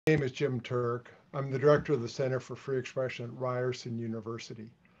My name is Jim Turk. I'm the director of the Center for Free Expression at Ryerson University.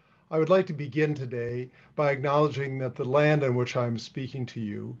 I would like to begin today by acknowledging that the land on which I'm speaking to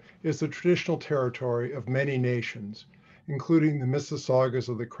you is the traditional territory of many nations, including the Mississaugas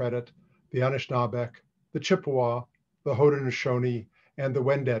of the Credit, the Anishinaabeg, the Chippewa, the Haudenosaunee, and the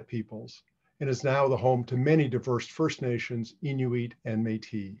Wendat peoples, and is now the home to many diverse First Nations, Inuit, and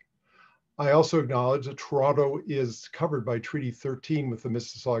Métis. I also acknowledge that Toronto is covered by Treaty 13 with the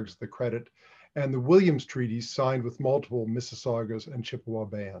Mississaugas of the Credit and the Williams Treaties signed with multiple Mississaugas and Chippewa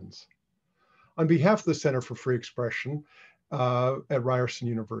bands. On behalf of the Center for Free Expression at Ryerson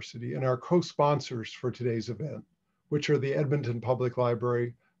University and our co-sponsors for today's event, which are the Edmonton Public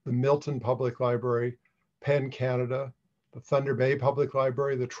Library, the Milton Public Library, Penn Canada, the Thunder Bay Public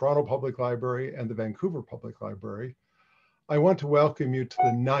Library, the Toronto Public Library, and the Vancouver Public Library, I want to welcome you to the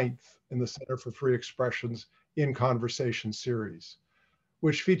 9th in the Center for Free Expression's In Conversation series,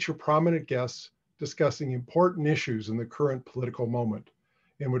 which feature prominent guests discussing important issues in the current political moment,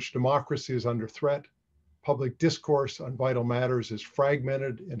 in which democracy is under threat, public discourse on vital matters is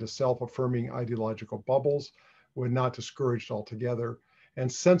fragmented into self-affirming ideological bubbles when not discouraged altogether,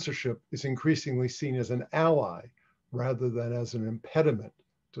 and censorship is increasingly seen as an ally rather than as an impediment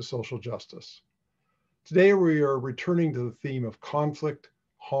to social justice. Today, we are returning to the theme of conflict,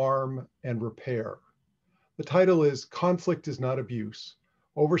 harm, and repair. The title is Conflict is Not Abuse,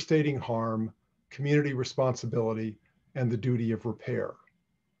 Overstating Harm, Community Responsibility, and the Duty of Repair.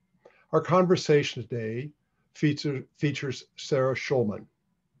 Our conversation today features Sarah Schulman.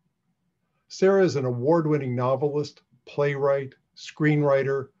 Sarah is an award-winning novelist, playwright,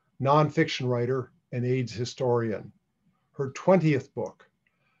 screenwriter, nonfiction writer, and AIDS historian. Her 20th book,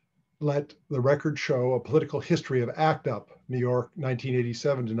 Let the Record Show, A Political History of ACT UP, New York,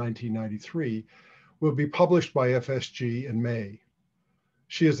 1987 to 1993, will be published by FSG in May.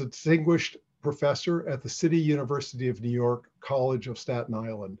 She is a distinguished professor at the City University of New York College of Staten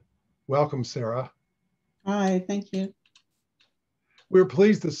Island. Welcome, Sarah. Hi, thank you. We're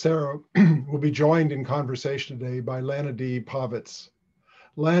pleased that Sarah will be joined in conversation today by Lana Dee Povitz.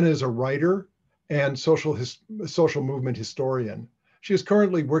 Lana is a writer and social movement historian. She is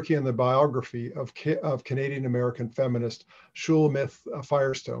currently working on the biography of Canadian-American feminist Schulman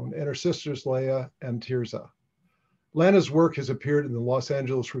Firestone and her sisters Leah and Tirza. Lana's work has appeared in the Los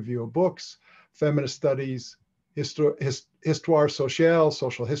Angeles Review of Books, Feminist Studies, Histoire Sociale,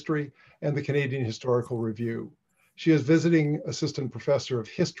 Social History, and the Canadian Historical Review. She is visiting assistant professor of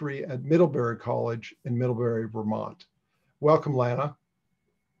history at Middlebury College in Middlebury, Vermont. Welcome, Lana.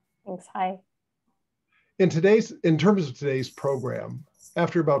 Thanks, hi. In terms of today's program,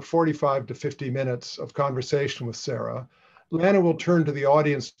 after about 45 to 50 minutes of conversation with Sarah, Lana will turn to the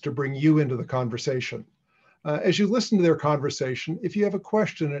audience to bring you into the conversation. As you listen to their conversation, if you have a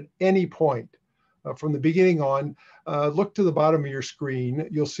question at any point from the beginning on, look to the bottom of your screen.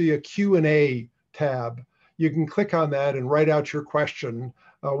 You'll see a Q&A tab. You can click on that and write out your question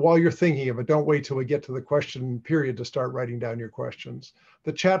while you're thinking of it. Don't wait till we get to the question period to start writing down your questions.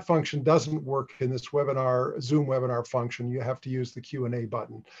 The chat function doesn't work in this webinar, Zoom webinar function. You have to use the Q&A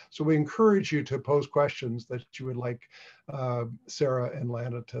button. So we encourage you to pose questions that you would like Sarah and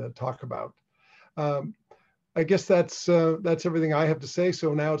Lana to talk about. I guess that's everything I have to say.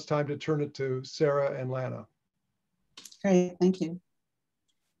 So now it's time to turn it to Sarah and Lana. Great, thank you.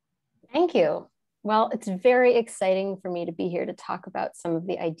 Thank you. Well, it's very exciting for me to be here to talk about some of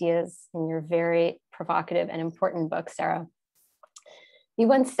the ideas in your very provocative and important book, Sarah. You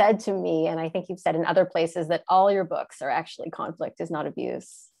once said to me, and I think you've said in other places, that all your books are actually conflict is not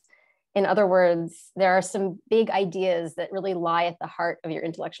abuse. In other words, there are some big ideas that really lie at the heart of your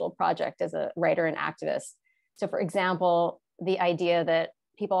intellectual project as a writer and activist. So for example, the idea that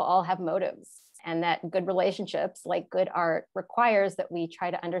people all have motives and that good relationships, like good art, requires that we try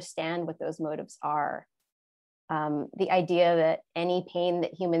to understand what those motives are. The idea that any pain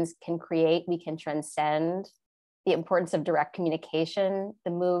that humans can create, we can transcend. The importance of direct communication,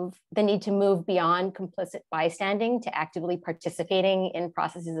 the need to move beyond complicit bystanding to actively participating in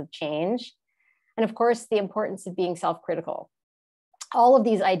processes of change. And of course, the importance of being self-critical. All of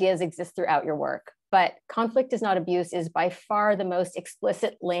these ideas exist throughout your work, but conflict is not abuse is by far the most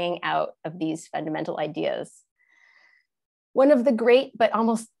explicit laying out of these fundamental ideas. One of the great but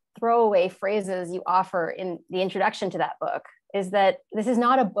almost throwaway phrases you offer in the introduction to that book is that this is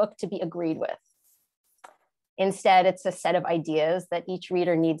not a book to be agreed with. Instead, it's a set of ideas that each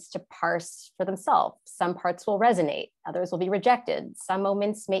reader needs to parse for themselves. Some parts will resonate, others will be rejected, some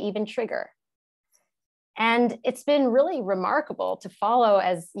moments may even trigger. And it's been really remarkable to follow,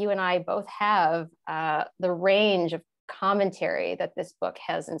 as you and I both have, the range of commentary that this book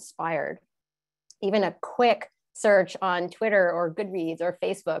has inspired. Even a quick search on Twitter or Goodreads or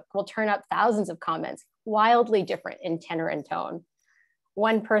Facebook will turn up thousands of comments, wildly different in tenor and tone.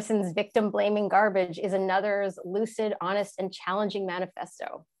 One person's victim blaming garbage is another's lucid, honest, and challenging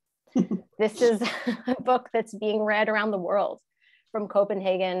manifesto. This is a book that's being read around the world, from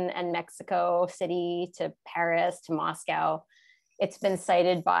Copenhagen and Mexico City to Paris to Moscow. It's been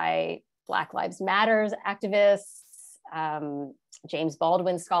cited by Black Lives Matter activists, James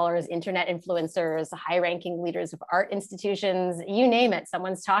Baldwin scholars, internet influencers, high-ranking leaders of art institutions, you name it,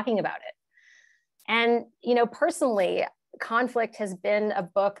 someone's talking about it. And, you know, personally, Conflict has been a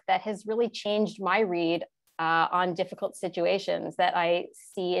book that has really changed my read on difficult situations that I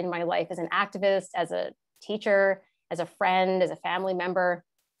see in my life as an activist, as a teacher, as a friend, as a family member.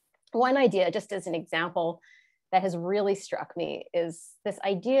 One idea, just as an example, that has really struck me is this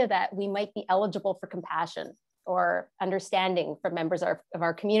idea that we might be eligible for compassion or understanding from members of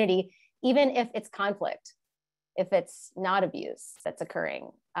our community, even if it's conflict, if it's not abuse that's occurring.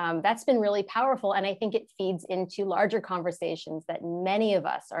 That's been really powerful. And I think it feeds into larger conversations that many of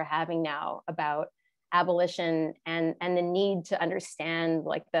us are having now about abolition and the need to understand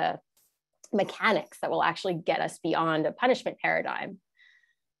like the mechanics that will actually get us beyond a punishment paradigm.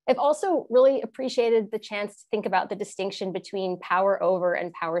 I've also really appreciated the chance to think about the distinction between power over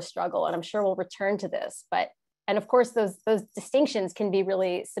and power struggle. And I'm sure we'll return to this, and of course, those distinctions can be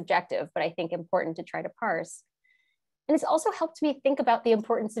really subjective, but I think important to try to parse. And it's also helped me think about the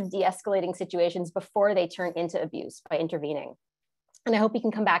importance of de-escalating situations before they turn into abuse by intervening. And I hope we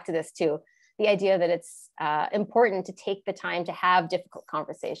can come back to this too, the idea that it's important to take the time to have difficult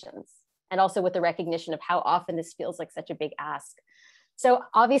conversations, and also with the recognition of how often this feels like such a big ask. So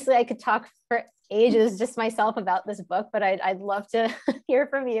obviously I could talk for ages just myself about this book, but I'd love to hear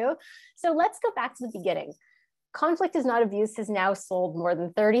from you. So let's go back to the beginning. Conflict is Not Abuse has now sold more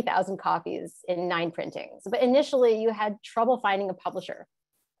than 30,000 copies in 9 printings, but initially you had trouble finding a publisher.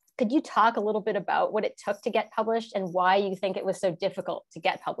 Could you talk a little bit about what it took to get published and why you think it was so difficult to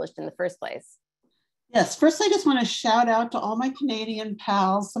get published in the first place? Yes, first I just want to shout out to all my Canadian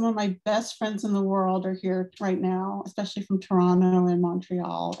pals. Some of my best friends in the world are here right now, especially from Toronto and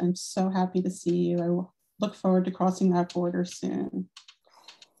Montreal. I'm so happy to see you. I look forward to crossing that border soon.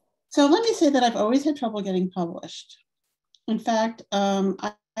 So let me say that I've always had trouble getting published. In fact,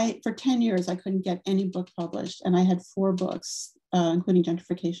 for 10 years, I couldn't get any book published, and I had 4 books, including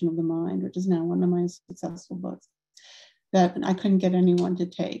Gentrification of the Mind, which is now one of my successful books, that I couldn't get anyone to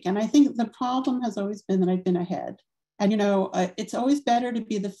take. And I think the problem has always been that I've been ahead. And, you know, it's always better to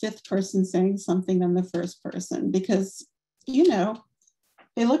be the 5th person saying something than the 1st person, because, you know,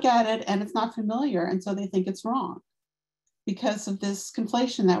 they look at it and it's not familiar, and so they think it's wrong, because of this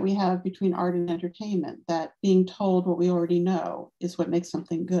conflation that we have between art and entertainment, that being told what we already know is what makes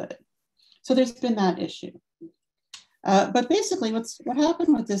something good. So there's been that issue. But basically what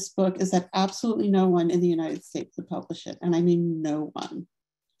happened with this book is that absolutely no one in the United States would publish it. And I mean, no one.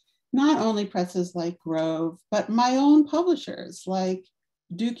 Not only presses like Grove, but my own publishers like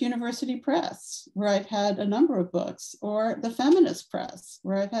Duke University Press, where I've had a number of books, or the Feminist Press,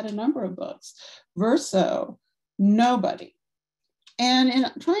 where I've had a number of books, Verso, nobody. And in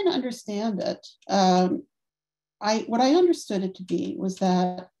trying to understand it, what I understood it to be was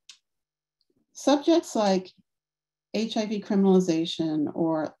that subjects like HIV criminalization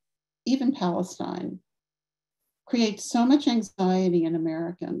or even Palestine create so much anxiety in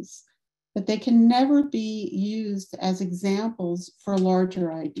Americans that they can never be used as examples for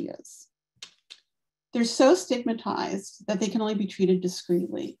larger ideas. They're so stigmatized that they can only be treated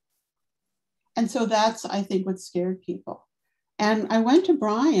discreetly. And so that's, I think, what scared people. And I went to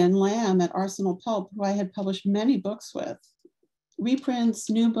Brian Lamb at Arsenal Pulp, who I had published many books with, reprints,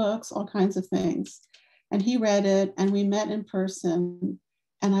 new books, all kinds of things. And he read it, and we met in person.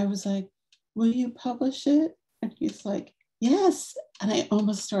 And I was like, will you publish it? And he's like, yes. And I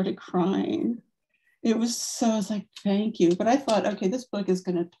almost started crying. I was like, thank you. But I thought, okay, this book is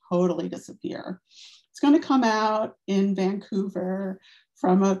going to totally disappear. It's going to come out in Vancouver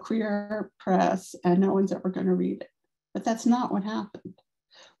from a queer press, and no one's ever going to read it. But that's not what happened.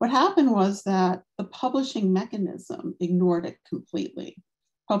 What happened was that the publishing mechanism ignored it completely.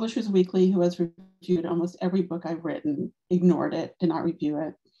 Publishers Weekly, who has reviewed almost every book I've written, ignored it, did not review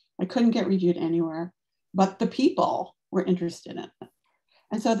it. I couldn't get reviewed anywhere, but the people were interested in it.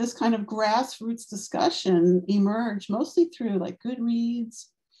 And so this kind of grassroots discussion emerged mostly through like Goodreads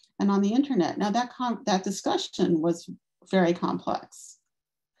and on the internet. Now that discussion was very complex.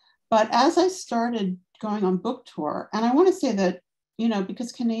 But as I started going on book tour, and I want to say that, you know,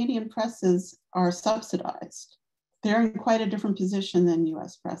 because Canadian presses are subsidized, they're in quite a different position than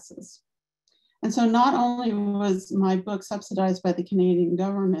US presses. And so not only was my book subsidized by the Canadian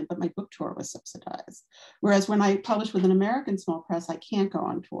government, but my book tour was subsidized. Whereas when I publish with an American small press, I can't go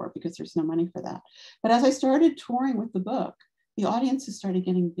on tour because there's no money for that. But as I started touring with the book, the audiences started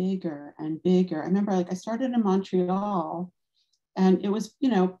getting bigger and bigger. I remember I started in Montreal and it was,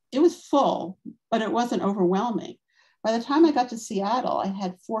 it was full, but it wasn't overwhelming. By the time I got to Seattle, I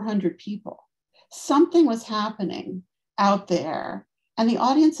had 400 people. Something was happening out there. And the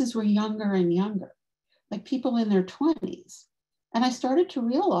audiences were younger and younger, like people in their 20s. And I started to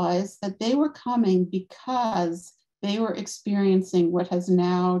realize that they were coming because they were experiencing what has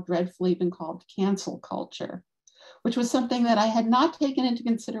now dreadfully been called cancel culture, which was something that I had not taken into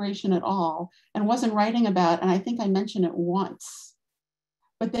consideration at all and wasn't writing about. And I think I mentioned it once.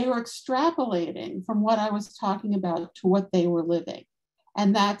 But they were extrapolating from what I was talking about to what they were living.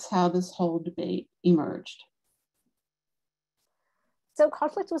 And that's how this whole debate emerged. So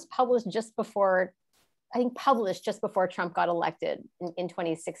Conflict was published just before Trump got elected in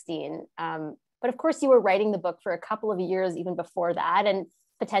 2016. But of course, you were writing the book for a couple of years even before that. And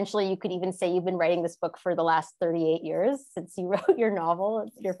potentially you could even say you've been writing this book for the last 38 years since you wrote your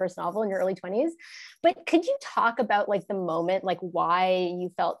first novel in your early 20s. But could you talk about like the moment, like why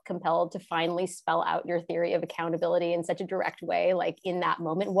you felt compelled to finally spell out your theory of accountability in such a direct way, like in that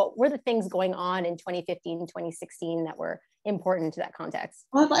moment? What were the things going on in 2015 and 2016 that were important to that context?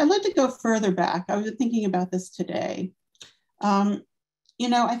 Well, I'd like to go further back. I was thinking about this today.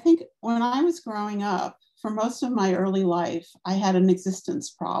 I think when I was growing up, for most of my early life, I had an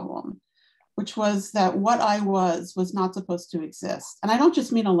existence problem, which was that what I was not supposed to exist. And I don't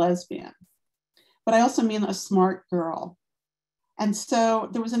just mean a lesbian, but I also mean a smart girl. And so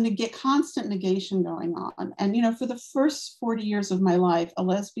there was a constant negation going on. And, for the first 40 years of my life, a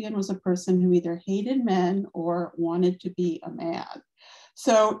lesbian was a person who either hated men or wanted to be a man.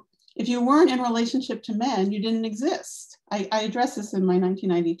 So if you weren't in relationship to men, you didn't exist. I address this in my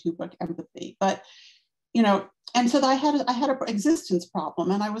 1992 book, Empathy. But and so I had an existence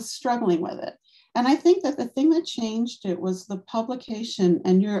problem and I was struggling with it. And I think that the thing that changed it was the publication,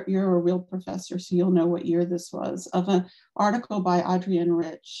 and you're a real professor, so you'll know what year this was, of an article by Adrienne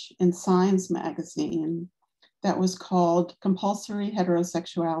Rich in Science magazine that was called Compulsory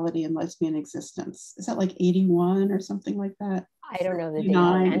Heterosexuality and Lesbian Existence. Is that like 81 or something like that? I don't know the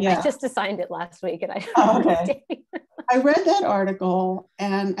date. Yeah. I just assigned it last week and I don't know the date. I read that article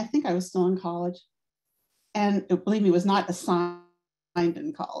and I think I was still in college. And believe me, it was not assigned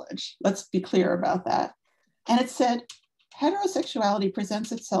in college. Let's be clear about that. And it said, heterosexuality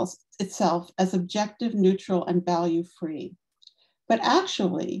presents itself as objective, neutral, and value-free. But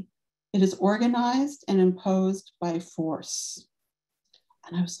actually, it is organized and imposed by force.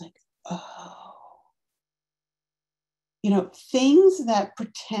 And I was like, oh. Things that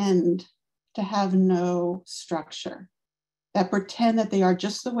pretend to have no structure, that pretend that they are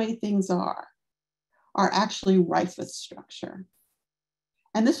just the way things are actually rife with structure.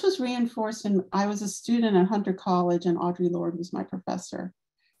 And this was reinforced I was a student at Hunter College and Audre Lorde was my professor.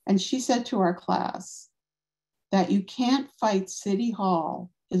 And she said to our class that you can't fight City Hall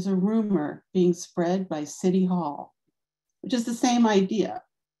is a rumor being spread by City Hall, which is the same idea,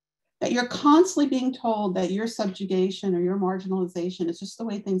 that you're constantly being told that your subjugation or your marginalization is just the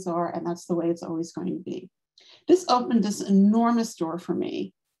way things are and that's the way it's always going to be. This opened this enormous door for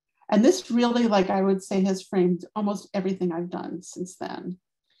me. And this really, like I would say, has framed almost everything I've done since then,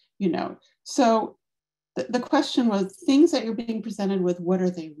 So the question was, things that you're being presented with, what are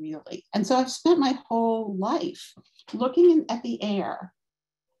they really? And so I've spent my whole life looking at the air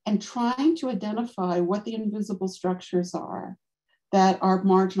and trying to identify what the invisible structures are that are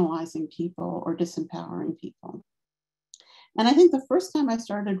marginalizing people or disempowering people. And I think the first time I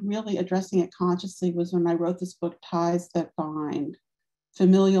started really addressing it consciously was when I wrote this book, Ties That Bind: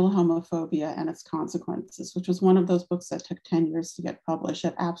 Familial Homophobia and Its Consequences, which was one of those books that took 10 years to get published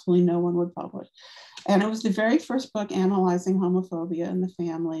that absolutely no one would publish. And it was the very first book analyzing homophobia in the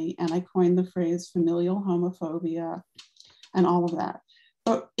family. And I coined the phrase familial homophobia and all of that.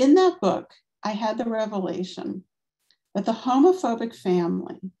 But in that book, I had the revelation that the homophobic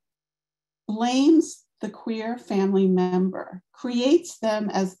family blames the queer family member, creates them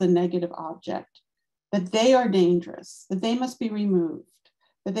as the negative object, that they are dangerous, that they must be removed,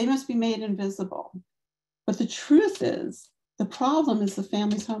 that they must be made invisible. But the truth is, the problem is the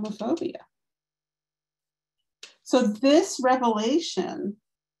family's homophobia. So this revelation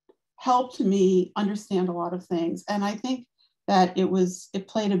helped me understand a lot of things. And I think that it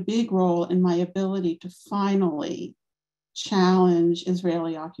played a big role in my ability to finally challenge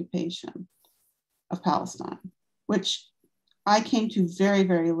Israeli occupation of Palestine, which I came to very,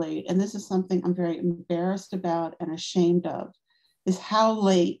 very late. And this is something I'm very embarrassed about and ashamed of, is how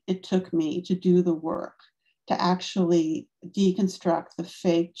late it took me to do the work to actually deconstruct the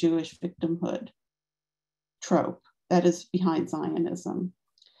fake Jewish victimhood trope that is behind Zionism.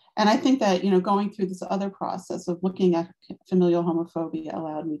 And I think that, going through this other process of looking at familial homophobia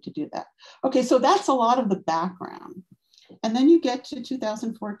allowed me to do that. Okay, so that's a lot of the background. And then you get to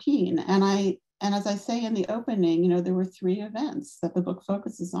 2014, and as I say in the opening, there were 3 events that the book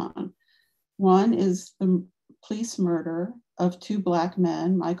focuses on. One is the police murder of 2 Black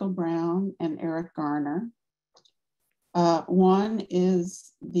men, Michael Brown and Eric Garner. One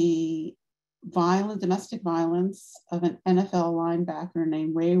is the domestic violence of an NFL linebacker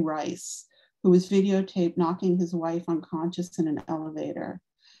named Ray Rice, who was videotaped knocking his wife unconscious in an elevator.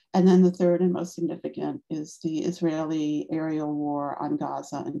 And then the third and most significant is the Israeli aerial war on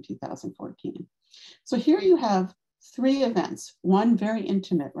Gaza in 2014. So here you have 3 events, one very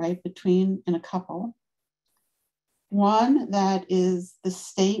intimate, right, between a couple, one that is the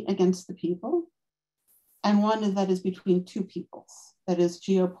state against the people, and one that is between 2 peoples, that is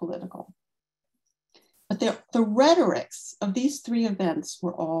geopolitical. But the rhetorics of these 3 events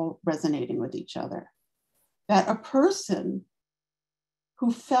were all resonating with each other. That a person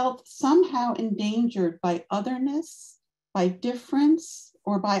who felt somehow endangered by otherness, by difference,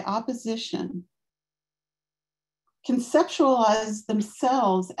 or by opposition, conceptualized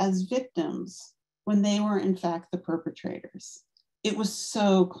themselves as victims when they were in fact the perpetrators. It was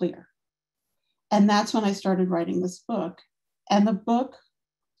so clear. And that's when I started writing this book. And the book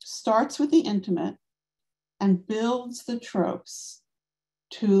starts with the intimate and builds the tropes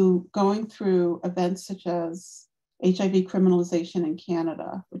to going through events such as HIV criminalization in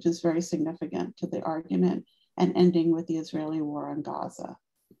Canada, which is very significant to the argument, and ending with the Israeli war on Gaza.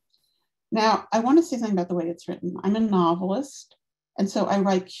 Now, I want to say something about the way it's written. I'm a novelist, and so I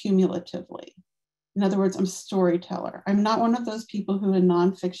write cumulatively. In other words, I'm a storyteller. I'm not one of those people who in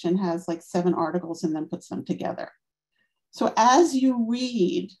nonfiction has like 7 articles and then puts them together. So as you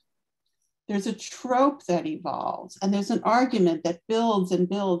read, there's a trope that evolves, and there's an argument that builds and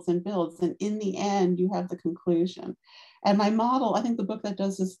builds and builds, and in the end, you have the conclusion. And my model, I think the book that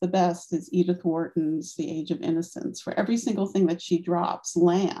does this the best is Edith Wharton's The Age of Innocence, where every single thing that she drops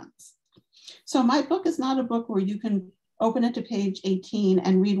lands. So my book is not a book where you can open it to page 18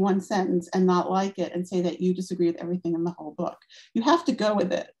 and read 1 sentence and not like it and say that you disagree with everything in the whole book. You have to go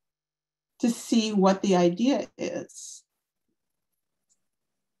with it to see what the idea is.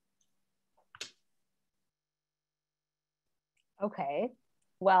 Okay,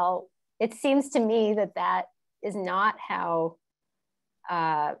 well, it seems to me that that is not how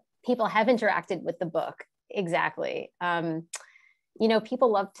people have interacted with the book exactly.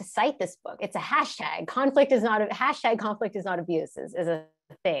 People love to cite this book. It's a hashtag. Conflict is not abuse is a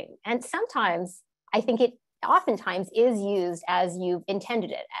thing. And sometimes I think it oftentimes is used as you've intended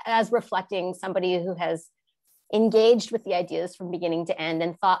it, as reflecting somebody who has engaged with the ideas from beginning to end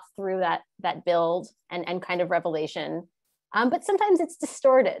and thought through that build and kind of revelation. But sometimes it's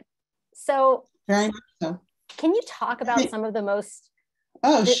distorted. So very much so. Can you talk about some of the most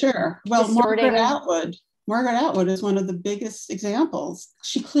sure. Well, Margaret Atwood is one of the biggest examples.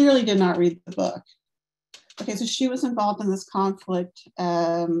 She clearly did not read the book. Okay, so she was involved in this conflict,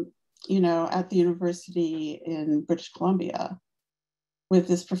 at the university in British Columbia with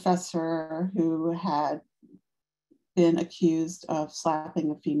this professor who had been accused of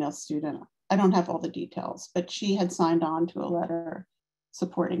slapping a female student. I don't have all the details, but she had signed on to a letter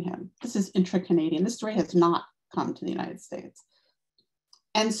supporting him. This is intra-Canadian. This story has not come to the United States.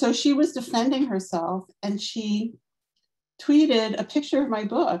 And so she was defending herself, and she tweeted a picture of my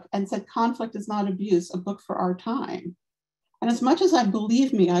book and said, "Conflict is not abuse, a book for our time." And as much as I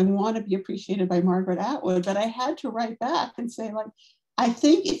want to be appreciated by Margaret Atwood, but I had to write back and say, I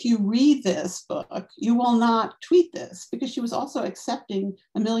think if you read this book, you will not tweet this, because she was also accepting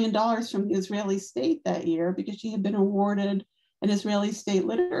 $1 million from the Israeli state that year because she had been awarded an Israeli State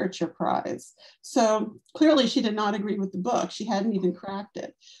Literature Prize. So clearly she did not agree with the book. She hadn't even cracked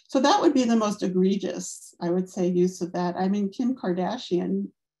it. So that would be the most egregious, I would say, use of that. I mean, Kim Kardashian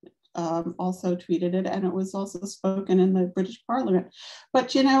also tweeted it, and it was also spoken in the British Parliament. But,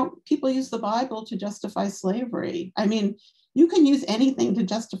 people use the Bible to justify slavery. I mean, you can use anything to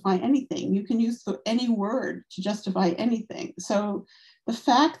justify anything. You can use any word to justify anything. So the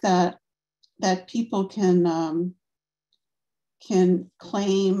fact that people can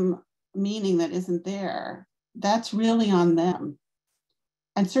claim meaning that isn't there, that's really on them.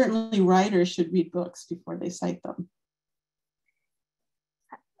 And certainly writers should read books before they cite them.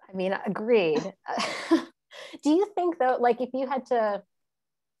 I mean, agreed. Do you think though, like if you had to,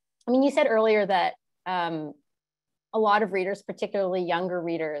 I mean, you said earlier that a lot of readers, particularly younger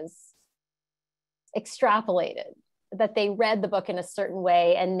readers, extrapolated, that they read the book in a certain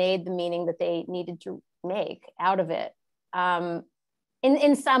way and made the meaning that they needed to make out of it.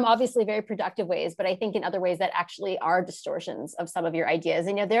 In some obviously very productive ways, but I think in other ways that actually are distortions of some of your ideas.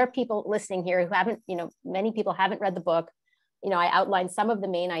 And, there are people listening here who haven't, many people haven't read the book. I outlined some of the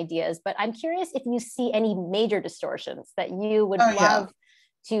main ideas, but I'm curious if you see any major distortions that you would love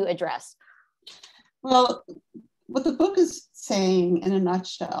to address. Well, what the book is saying in a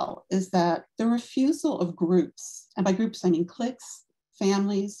nutshell is that the refusal of groups, and by groups I mean cliques,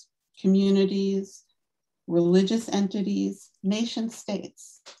 families, communities, religious entities, nation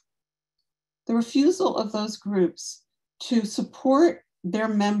states, the refusal of those groups to support their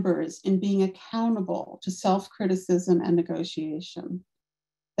members in being accountable to self-criticism and negotiation,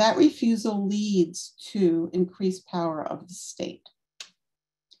 that refusal leads to increased power of the state.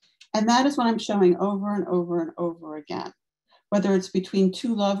 And that is what I'm showing over and over and over again, whether it's between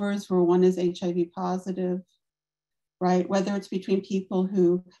two lovers where one is HIV positive, right? Whether it's between people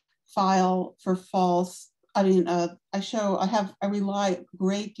who file for false, I rely a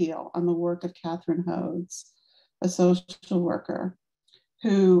great deal on the work of Catherine Hodes, a social worker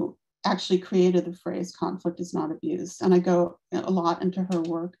who actually created the phrase conflict is not abuse. And I go a lot into her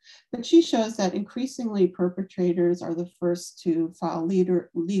work, but she shows that increasingly perpetrators are the first to file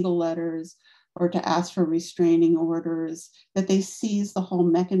legal letters or to ask for restraining orders, that they seize the whole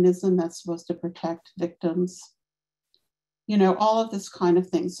mechanism that's supposed to protect victims, all of this kind of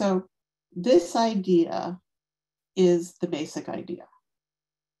thing. So this idea is the basic idea.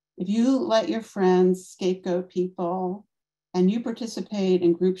 If you let your friends scapegoat people, and you participate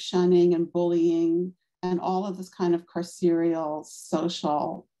in group shunning and bullying and all of this kind of carceral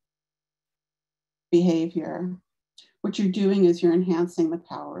social behavior, what you're doing is you're enhancing the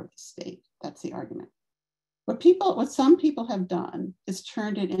power of the state. That's the argument. What some people have done is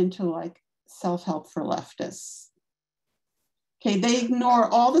turned it into like self-help for leftists. Okay, they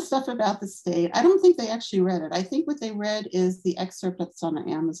ignore all the stuff about the state. I don't think they actually read it. I think what they read is the excerpt that's on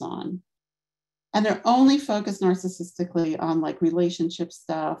Amazon. And they're only focused narcissistically on like relationship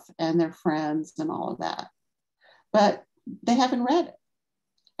stuff and their friends and all of that. But they haven't read it.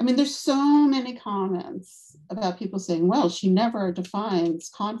 I mean, there's so many comments about people saying, well, she never defines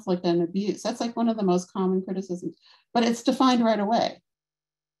conflict and abuse. That's like one of the most common criticisms, but it's defined right away,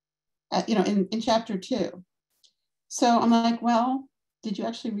 in chapter 2. So I'm like, well, did you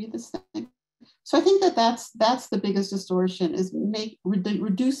actually read this thing? So I think that's the biggest distortion, is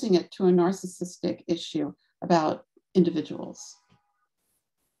reducing it to a narcissistic issue about individuals.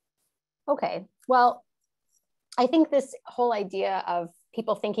 Okay, well, I think this whole idea of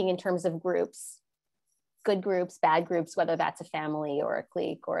people thinking in terms of groups, good groups, bad groups, whether that's a family or a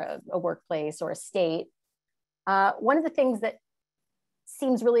clique or a workplace or a state, one of the things that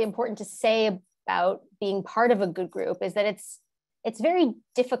seems really important to say about being part of a good group is that it's very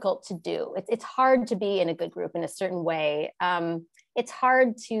difficult to do. It's hard to be in a good group in a certain way. It's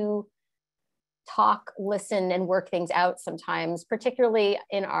hard to talk, listen, and work things out sometimes, particularly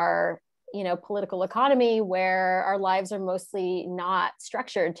in our political economy where our lives are mostly not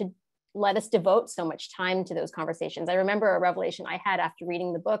structured to let us devote so much time to those conversations. I remember a revelation I had after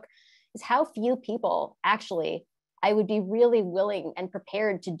reading the book is how few people actually I would be really willing and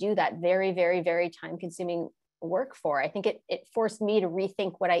prepared to do that very, very, very time-consuming work for. I think it forced me to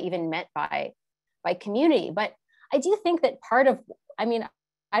rethink what I even meant by community. But I do think that I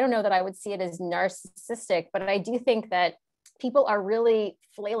don't know that I would see it as narcissistic, but I do think that people are really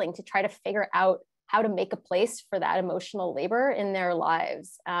flailing to try to figure out how to make a place for that emotional labor in their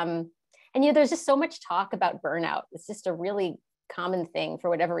lives. And there's just so much talk about burnout. It's just a really common thing for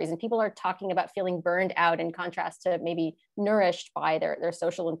whatever reason. People are talking about feeling burned out in contrast to maybe nourished by their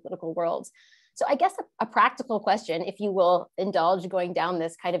social and political worlds. So I guess a practical question, if you will indulge going down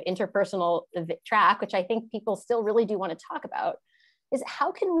this kind of interpersonal track, which I think people still really do want to talk about, is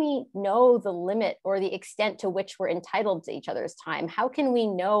how can we know the limit or the extent to which we're entitled to each other's time? How can we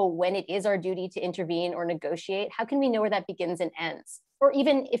know when it is our duty to intervene or negotiate? How can we know where that begins and ends? Or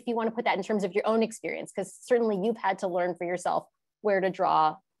even if you want to put that in terms of your own experience, because certainly you've had to learn for yourself where to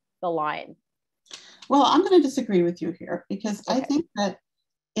draw the line. Well, I'm going to disagree with you here, because okay. I think that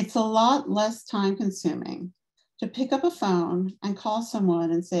it's a lot less time consuming to pick up a phone and call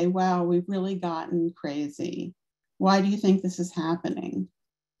someone and say, wow, we've really gotten crazy. Why do you think this is happening?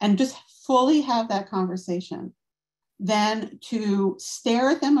 And just fully have that conversation, than to stare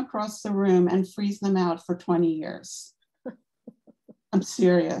at them across the room and freeze them out for 20 years. I'm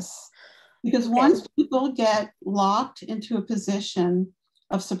serious. Because once people get locked into a position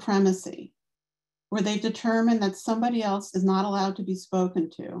of supremacy, where they've determined that somebody else is not allowed to be spoken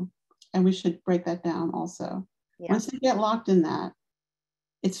to, and we should break that down also. Yeah. Once they get locked in that,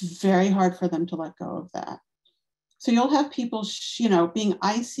 it's very hard for them to let go of that. So you'll have people, being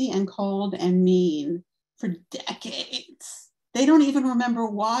icy and cold and mean for decades. They don't even remember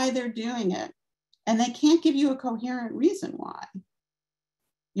why they're doing it. And they can't give you a coherent reason why,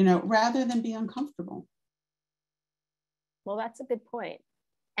 rather than be uncomfortable. Well, that's a good point.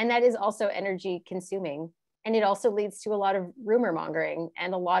 And that is also energy consuming. And it also leads to a lot of rumor mongering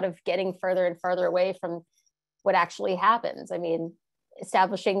and a lot of getting further and further away from what actually happens. I mean,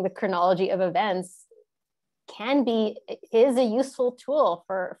 establishing the chronology of events is a useful tool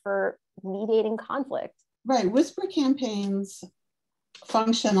for mediating conflict. Right. Whisper campaigns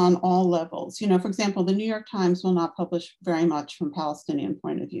function on all levels. For example, the New York Times will not publish very much from Palestinian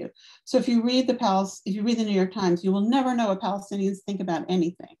point of view. So if you read the New York Times, you will never know what Palestinians think about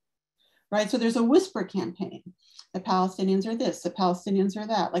anything, right? So there's a whisper campaign. The Palestinians are this, the Palestinians are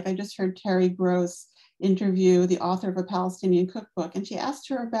that. Like I just heard Terry Gross interview the author of a Palestinian cookbook, and she asked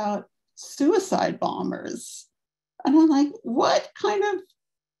her about suicide bombers. And I'm like, what kind of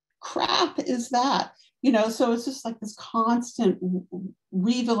crap is that? So it's just like this constant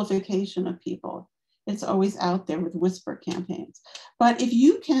revilification of people. It's always out there with whisper campaigns. But if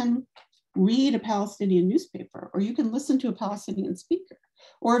you can read a Palestinian newspaper, or you can listen to a Palestinian speaker,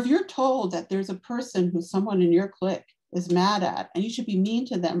 or if you're told that there's a person who someone in your clique is mad at, and you should be mean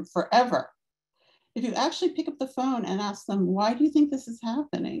to them forever, if you actually pick up the phone and ask them, why do you think this is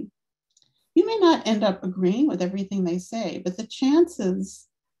happening? You may not end up agreeing with everything they say, but the chances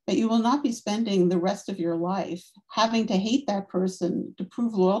that you will not be spending the rest of your life having to hate that person to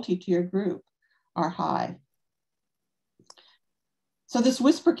prove loyalty to your group are high. So this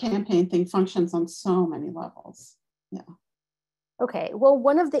whisper campaign thing functions on so many levels. Yeah. Okay. Well,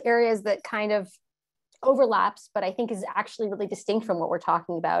 one of the areas that kind of overlaps, but I think is actually really distinct from what we're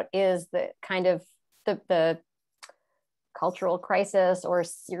talking about, is the kind of the cultural crisis or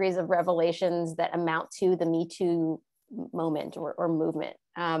series of revelations that amount to the Me Too moment or movement.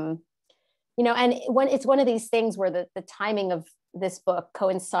 And it's one of these things where the timing of this book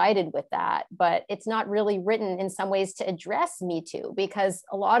coincided with that, but it's not really written in some ways to address Me Too, because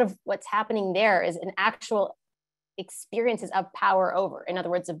a lot of what's happening there is an actual experiences of power over, in other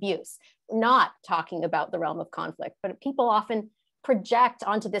words, abuse. We're not talking about the realm of conflict, but people often project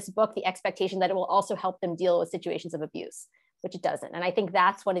onto this book the expectation that it will also help them deal with situations of abuse, which it doesn't. And I think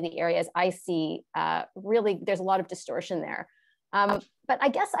that's one of the areas I see really, there's a lot of distortion there. But I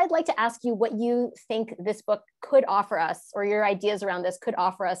guess I'd like to ask you what you think this book could offer us, or your ideas around this could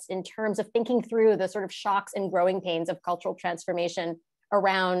offer us in terms of thinking through the sort of shocks and growing pains of cultural transformation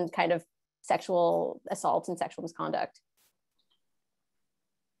around kind of sexual assault and sexual misconduct.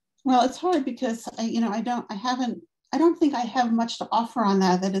 Well, it's hard because I don't think I have much to offer on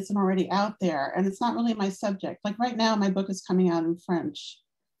that isn't already out there. And it's not really my subject. Like right now, my book is coming out in French.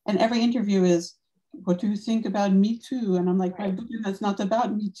 And every interview is, what do you think about Me Too? And I'm like, right. My book is not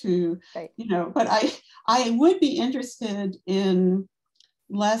about Me Too, right. But I would be interested in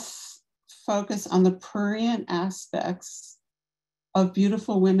less focus on the prurient aspects of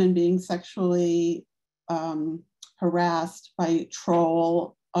beautiful women being sexually harassed by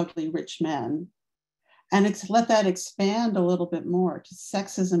troll, ugly, rich men. And let that expand a little bit more to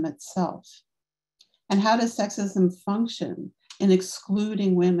sexism itself. And how does sexism function in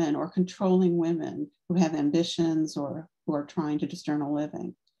excluding women or controlling women who have ambitions or who are trying to just earn a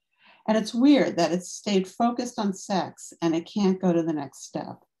living? And it's weird that it's stayed focused on sex and it can't go to the next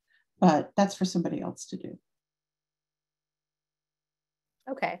step, but that's for somebody else to do.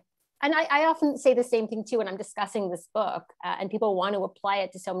 Okay. And I often say the same thing too when I'm discussing this book and people want to apply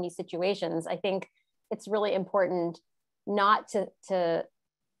it to so many situations. I think it's really important not to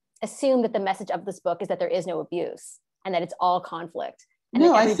assume that the message of this book is that there is no abuse and that it's all conflict. And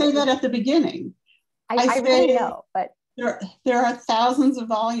no, I say that at the beginning. I really know, but there are thousands of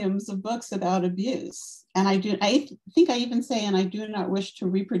volumes of books about abuse. And I think I even say, and I do not wish to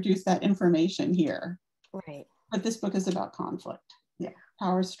reproduce that information here. Right. But this book is about conflict. Yeah,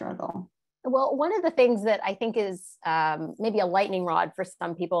 power struggle. Well, one of the things that I think is maybe a lightning rod for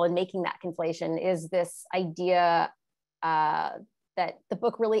some people in making that conflation is this idea that the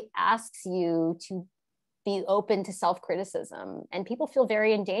book really asks you to be open to self-criticism, and people feel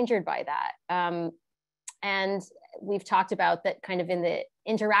very endangered by that. And we've talked about that kind of in the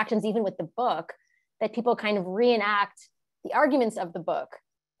interactions, even with the book, that people kind of reenact the arguments of the book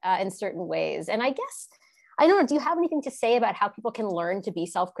in certain ways. And I guess I don't know, do you have anything to say about how people can learn to be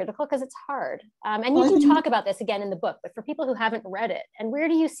self-critical? Because it's hard. And Well, you do talk about this again in the book, but for people who haven't read it, and where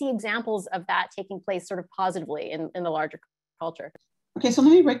do you see examples of that taking place sort of positively in the larger culture? Okay, so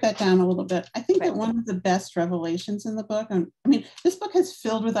let me break that down a little bit. I think that one of the best revelations in the book, and I mean, this book is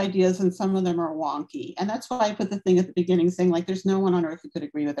filled with ideas and some of them are wonky. And that's why I put the thing at the beginning saying like, there's no one on earth who could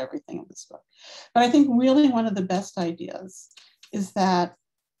agree with everything in this book. But I think really one of the best ideas is that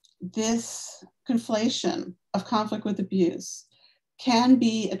this conflation of conflict with abuse can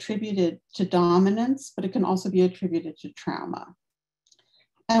be attributed to dominance, but it can also be attributed to trauma.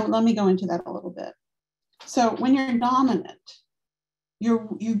 And let me go into that a little bit. So when you're dominant,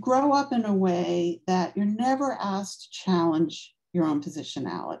 you grow up in a way that you're never asked to challenge your own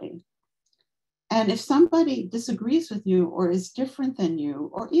positionality. And if somebody disagrees with you or is different than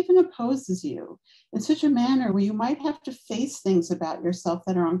you or even opposes you in such a manner where you might have to face things about yourself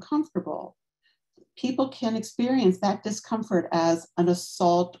that are uncomfortable, people can experience that discomfort as an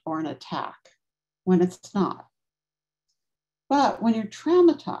assault or an attack when it's not. But when you're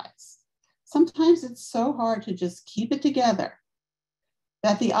traumatized, sometimes it's so hard to just keep it together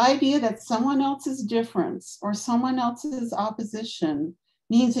that the idea that someone else's difference or someone else's opposition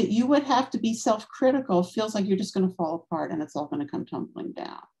means that you would have to be self-critical feels like you're just going to fall apart and it's all going to come tumbling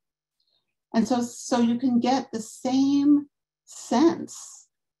down. And so you can get the same sense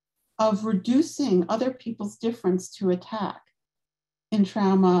of reducing other people's difference to attack in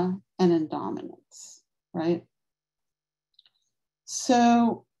trauma and in dominance, right?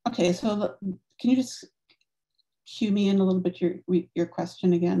 So, okay, so can you just cue me in a little bit your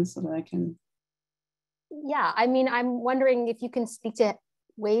question again so that I can. Yeah, I mean, I'm wondering if you can speak to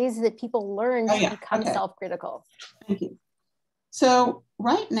ways that people learn to become self-critical. Thank you. So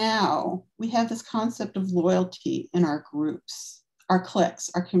right now we have this concept of loyalty in our groups, our cliques,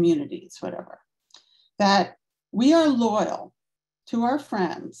 our communities, whatever, that we are loyal to our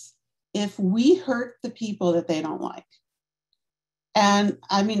friends if we hurt the people that they don't like. And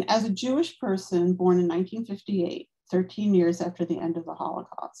I mean, as a Jewish person born in 1958, 13 years after the end of the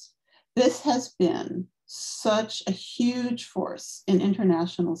Holocaust, this has been such a huge force in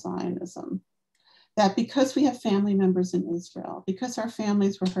international Zionism that because we have family members in Israel, because our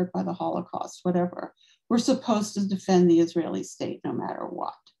families were hurt by the Holocaust, whatever, we're supposed to defend the Israeli state no matter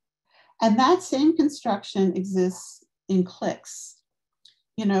what. And that same construction exists in cliques.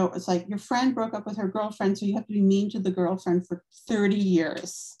 You know, it's like your friend broke up with her girlfriend, so you have to be mean to the girlfriend for 30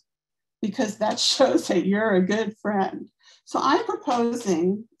 years because that shows that you're a good friend. So I'm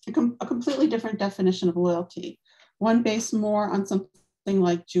proposing a completely different definition of loyalty, one based more on something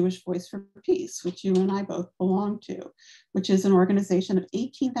like Jewish Voice for Peace, which you and I both belong to, which is an organization of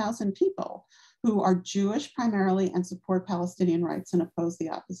 18,000 people who are Jewish primarily and support Palestinian rights and oppose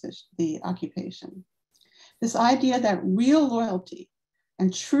the occupation. This idea that real loyalty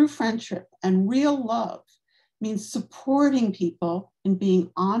and true friendship and real love means supporting people in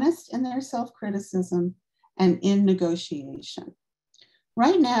being honest in their self-criticism and in negotiation.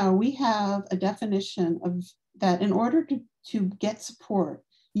 Right now, we have a definition of that in order to get support,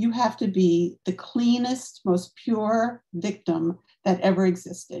 you have to be the cleanest, most pure victim that ever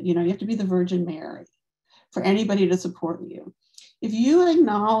existed. You know, you have to be the Virgin Mary for anybody to support you. If you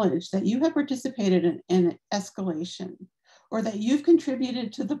acknowledge that you have participated in escalation, or that you've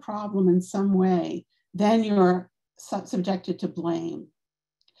contributed to the problem in some way, then you're subjected to blame.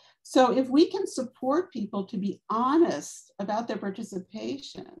 So if we can support people to be honest about their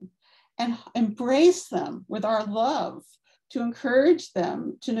participation and embrace them with our love, to encourage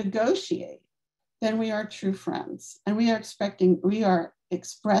them to negotiate, then we are true friends and we are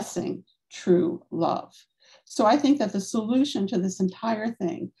expressing true love. So I think that the solution to this entire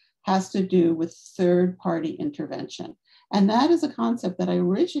thing has to do with third-party intervention. And that is a concept that I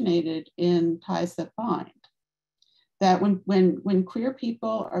originated in Ties That Bind. That when queer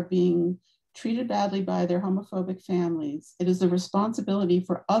people are being treated badly by their homophobic families, it is the responsibility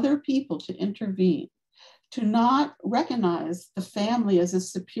for other people to intervene, to not recognize the family as a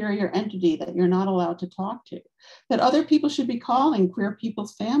superior entity that you're not allowed to talk to, that other people should be calling queer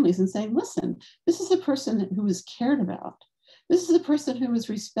people's families and saying, listen, this is a person who is cared about. This is a person who is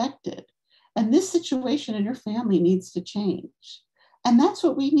respected. And this situation in your family needs to change. And that's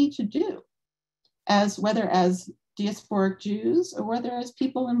what we need to do, whether as diasporic Jews or whether as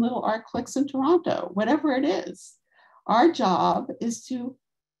people in little art cliques in Toronto, whatever it is. Our job is to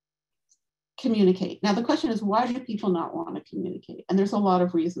communicate. Now, the question is, why do people not want to communicate? And there's a lot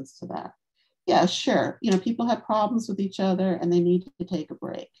of reasons to that. Yeah, sure. You know, people have problems with each other and they need to take a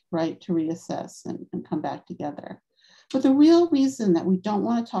break, right, to reassess and come back together. But the real reason that we don't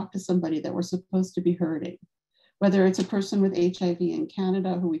want to talk to somebody that we're supposed to be hurting whether it's a person with HIV in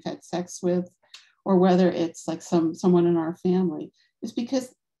Canada who we've had sex with, or whether it's like someone in our family, is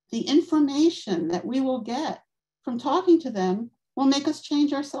because the information that we will get from talking to them will make us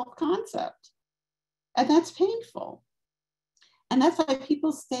change our self-concept. And that's painful. And that's why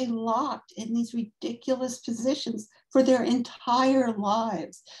people stay locked in these ridiculous positions for their entire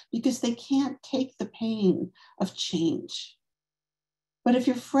lives, because they can't take the pain of change. But if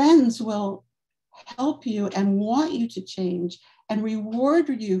your friends will help you and want you to change and reward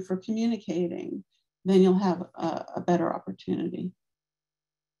you for communicating, then you'll have a better opportunity.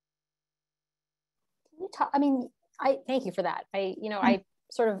 I mean, I thank you for that. I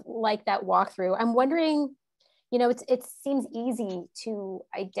sort of like that walkthrough. I'm wondering, it seems easy to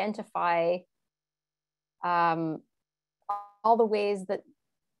identify all the ways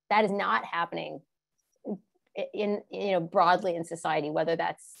that is not happening in broadly in society, whether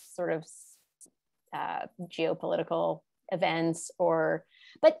that's sort of geopolitical events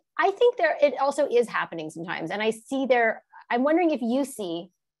but I think it also is happening sometimes. And I'm wondering if you see,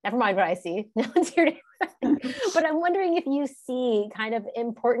 never mind what I see, no one's here to, but I'm wondering if you see kind of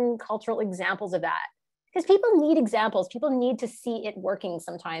important cultural examples of that. Because people need examples. People need to see it working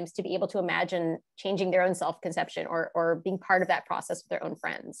sometimes to be able to imagine changing their own self-conception or being part of that process with their own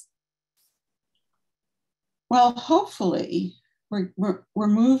friends. Well, hopefully we're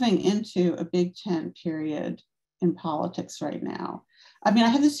moving into a Big Tent period in politics right now. I mean, I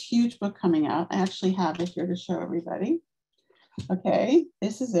have this huge book coming out. I actually have it here to show everybody. Okay,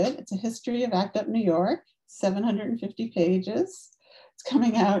 this is it. It's a history of ACT UP New York, 750 pages. It's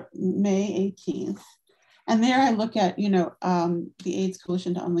coming out May 18th. And there I look at, the AIDS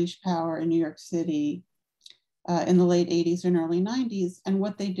Coalition to Unleash Power in New York City in the late 80s and early 90s, and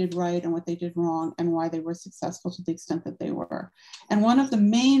what they did right and what they did wrong and why they were successful to the extent that they were. And one of the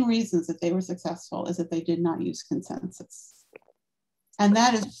main reasons that they were successful is that they did not use consensus. And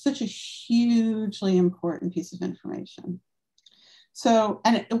that is such a hugely important piece of information. So,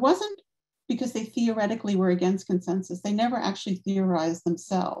 and it wasn't because they theoretically were against consensus. They never actually theorized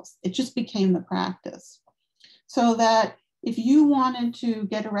themselves. It just became the practice. So that if you wanted to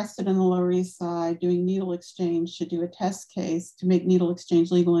get arrested in the Lower East Side doing needle exchange to do a test case to make needle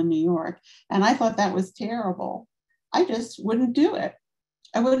exchange legal in New York, and I thought that was terrible, I just wouldn't do it.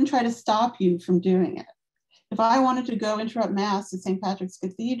 I wouldn't try to stop you from doing it. If I wanted to go interrupt Mass at St. Patrick's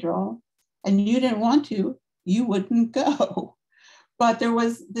Cathedral and you didn't want to, you wouldn't go. But there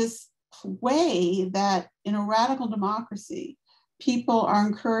was this way that in a radical democracy, people are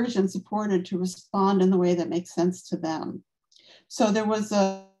encouraged and supported to respond in the way that makes sense to them. So there was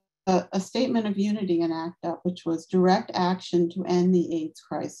a statement of unity in ACT UP, which was direct action to end the AIDS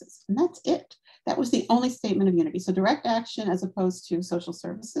crisis. And that's it. That was the only statement of unity. So direct action as opposed to social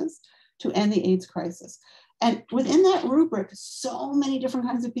services to end the AIDS crisis. And within that rubric, so many different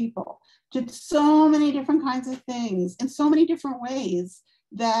kinds of people did so many different kinds of things in so many different ways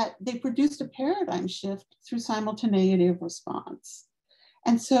that they produced a paradigm shift through simultaneity of response.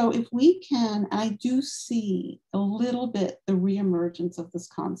 And so if we can, I do see a little bit the reemergence of this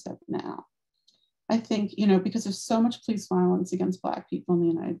concept now. I think, because there's so much police violence against Black people in the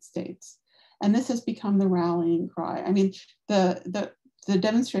United States. And this has become the rallying cry. I mean, the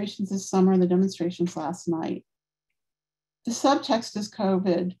demonstrations this summer, the demonstrations last night, the subtext is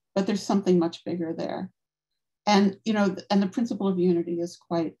COVID, but there's something much bigger there. And, and the principle of unity is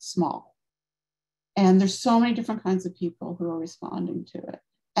quite small. And there's so many different kinds of people who are responding to it.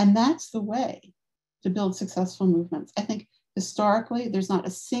 And that's the way to build successful movements. I think historically, there's not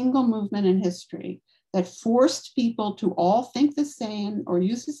a single movement in history that forced people to all think the same or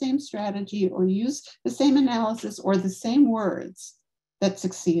use the same strategy or use the same analysis or the same words that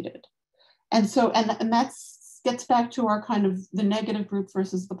succeeded. And so, and that gets back to our kind of the negative group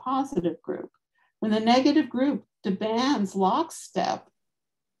versus the positive group. When the negative group demands lockstep,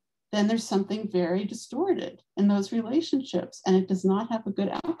 then there's something very distorted in those relationships and it does not have a good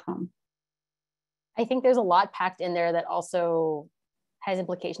outcome. I think there's a lot packed in there that also has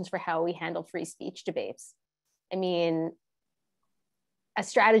implications for how we handle free speech debates. I mean, a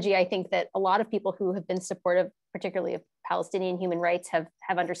strategy I think that a lot of people who have been supportive, particularly of Palestinian human rights, have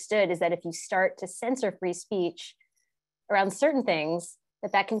understood is that if you start to censor free speech around certain things,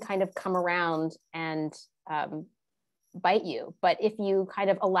 that can kind of come around and bite you. But if you kind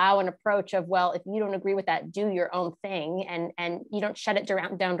of allow an approach of, well, if you don't agree with that, do your own thing, and you don't shut it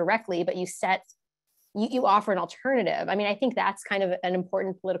down directly, but you offer an alternative. I mean, I think that's kind of an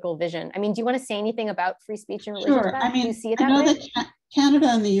important political vision. I mean, do you want to say anything about free speech in relation to that? I mean, do you see it that I know way? that Canada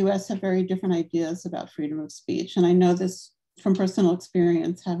and the US have very different ideas about freedom of speech. And I know this from personal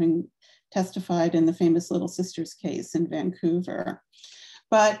experience, having testified in the famous Little Sisters case in Vancouver.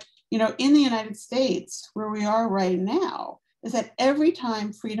 But, you know, in the United States, where we are right now, is that every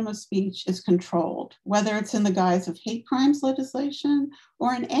time freedom of speech is controlled, whether it's in the guise of hate crimes legislation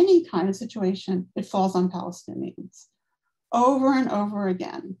or in any kind of situation, it falls on Palestinians. Over and over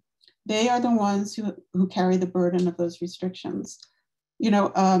again, they are the ones who carry the burden of those restrictions. You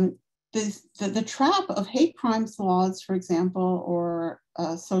know, the trap of hate crimes laws, for example, or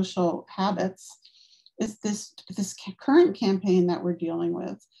social habits, is this current campaign that we're dealing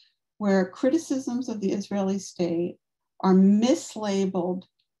with, where criticisms of the Israeli state are mislabeled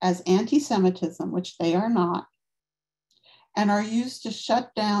as anti-Semitism, which they are not, and are used to shut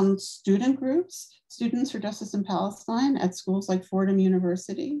down student groups, Students for Justice in Palestine at schools like Fordham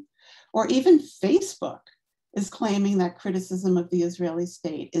University, or even Facebook is claiming that criticism of the Israeli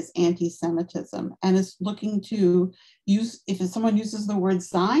state is anti-Semitism and is looking to use, if someone uses the word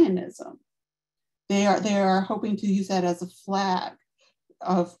Zionism, they are hoping to use that as a flag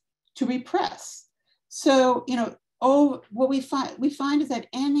to repress. So, you know, what we find is that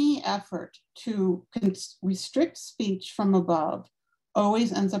any effort to restrict speech from above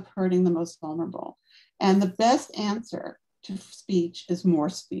always ends up hurting the most vulnerable. And the best answer to speech is more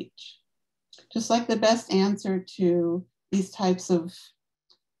speech. Just like the best answer to these types of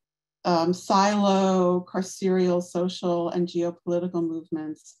silo, carceral, social, and geopolitical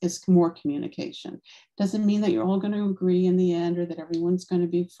movements is more communication. Doesn't mean that you're all going to agree in the end or that everyone's going to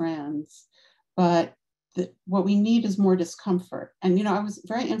be friends, but what we need is more discomfort. And, you know, I was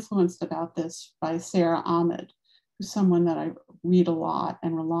very influenced about this by Sarah Ahmed, who's someone that I read a lot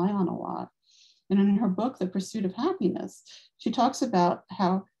and rely on a lot. And in her book, The Pursuit of Happiness, she talks about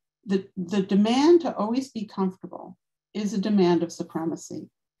how the demand to always be comfortable is a demand of supremacy.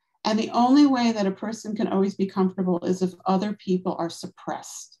 And the only way that a person can always be comfortable is if other people are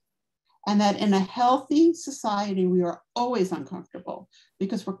suppressed. And that in a healthy society, we are always uncomfortable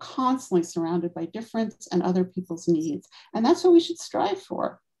because we're constantly surrounded by difference and other people's needs. And that's what we should strive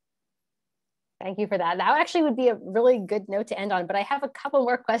for. Thank you for that. That actually would be a really good note to end on, but I have a couple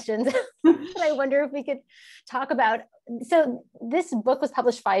more questions that I wonder if we could talk about. So this book was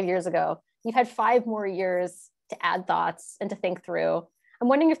published 5 years ago. You've had 5 more years to add thoughts and to think through. I'm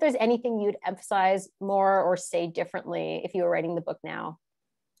wondering if there's anything you'd emphasize more or say differently if you were writing the book now.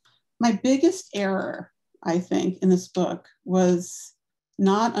 My biggest error, I think, in this book was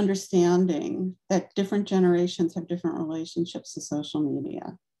not understanding that different generations have different relationships to social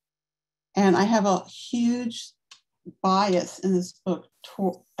media. And I have a huge bias in this book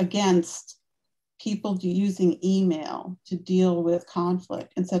against people using email to deal with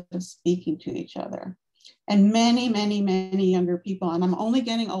conflict instead of speaking to each other. And many, many, many younger people, and I'm only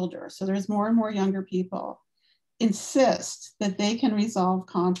getting older, so there's more and more younger people, insist that they can resolve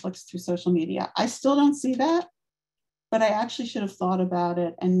conflicts through social media. I still don't see that, but I actually should have thought about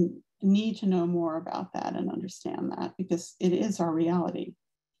it and need to know more about that and understand that because it is our reality,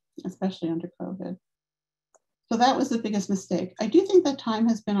 especially under COVID. So that was the biggest mistake. I do think that time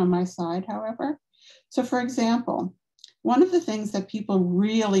has been on my side, however. So for example, one of the things that people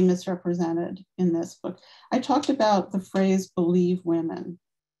really misrepresented in this book, I talked about the phrase believe women.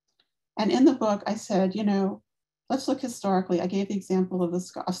 And in the book, I said, you know, let's look historically. I gave the example of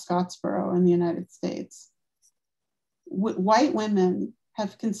Scottsboro in the United States. White women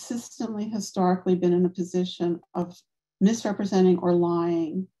have consistently historically been in a position of misrepresenting or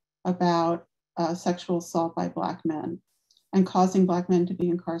lying about sexual assault by Black men and causing Black men to be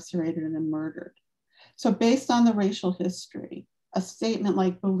incarcerated and murdered. So based on the racial history, a statement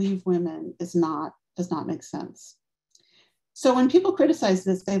like believe women does not make sense. So when people criticize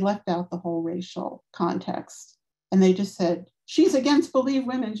this, they left out the whole racial context and they just said, she's against believe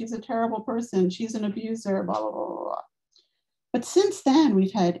women, she's a terrible person, she's an abuser, blah, blah, blah, blah. But since then,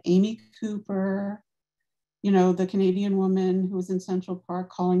 we've had Amy Cooper, you know, the Canadian woman who was in Central Park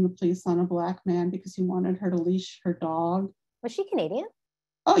calling the police on a Black man because he wanted her to leash her dog. Was she Canadian?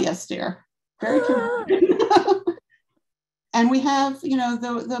 Oh, yes, dear. Very Canadian. And we have, you know,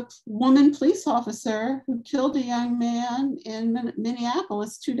 the woman police officer who killed a young man in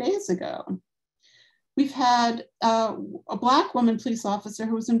Minneapolis 2 days ago. We've had a Black woman police officer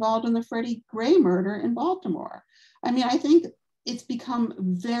who was involved in the Freddie Gray murder in Baltimore. I mean, I think it's become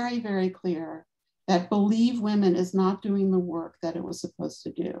very, very clear that believe women is not doing the work that it was supposed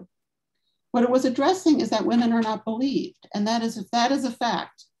to do. What it was addressing is that women are not believed, and that is a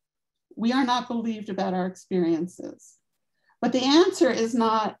fact. We are not believed about our experiences. But the answer is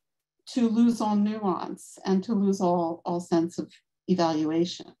not to lose all nuance and to lose all sense of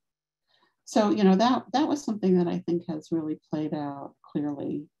evaluation. So, you know, that was something that I think has really played out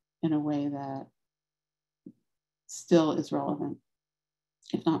clearly in a way that still is relevant,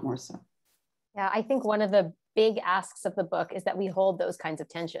 if not more so. Yeah, I think one of the big asks of the book is that we hold those kinds of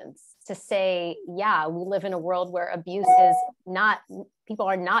tensions to say, yeah, we live in a world where abuse is not, people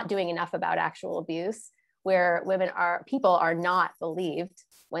are not doing enough about actual abuse, where people are not believed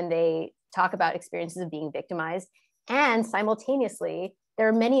when they talk about experiences of being victimized. And simultaneously, there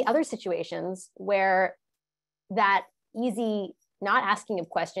are many other situations where that easy not asking of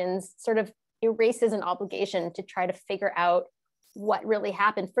questions sort of erases an obligation to try to figure out what really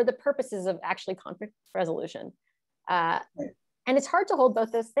happened for the purposes of actually conflict resolution. Right. And it's hard to hold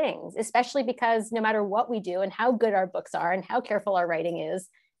both those things, especially because no matter what we do and how good our books are and how careful our writing is,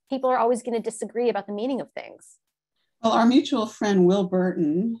 people are always going to disagree about the meaning of things. Well, our mutual friend, Will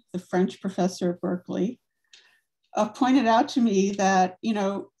Burton, the French professor at Berkeley, pointed out to me that, you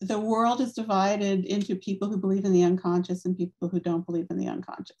know, the world is divided into people who believe in the unconscious and people who don't believe in the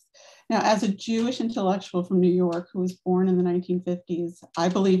unconscious. Now, as a Jewish intellectual from New York who was born in the 1950s, I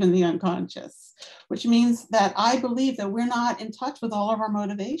believe in the unconscious, which means that I believe that we're not in touch with all of our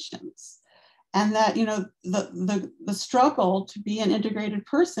motivations. And that, you know, the struggle to be an integrated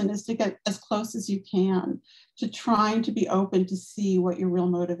person is to get as close as you can to trying to be open to see what your real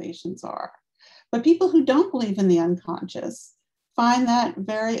motivations are. But people who don't believe in the unconscious find that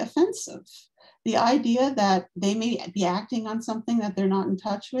very offensive. The idea that they may be acting on something that they're not in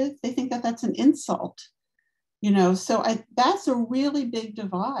touch with, they think that that's an insult. You know, so that's a really big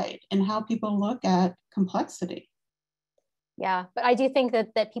divide in how people look at complexity. Yeah, but I do think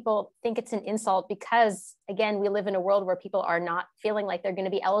that people think it's an insult because, again, we live in a world where people are not feeling like they're going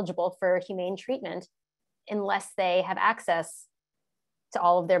to be eligible for humane treatment unless they have access to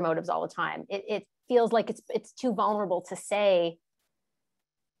all of their motives all the time. It feels like it's too vulnerable to say,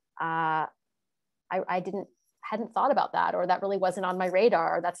 I hadn't thought about that, or that really wasn't on my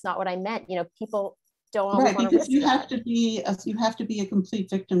radar, or that's not what I meant. You know, people don't always want to risk you have to be a complete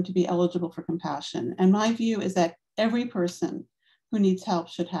victim to be eligible for compassion. And my view is that every person who needs help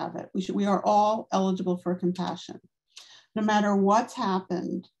should have it. We are all eligible for compassion. No matter what's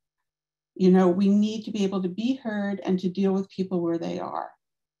happened, you know, we need to be able to be heard and to deal with people where they are.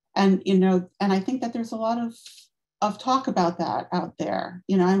 And, you know, and I think that there's a lot of talk about that out there.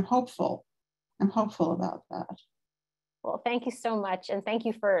 You know, I'm hopeful about that. Well, thank you so much. And thank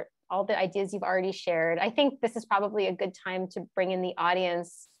you for all the ideas you've already shared. I think this is probably a good time to bring in the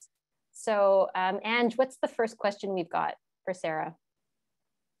audience. So, Ange, what's the first question we've got for Sarah?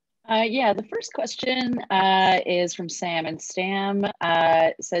 Yeah, the first question is from Sam, and Sam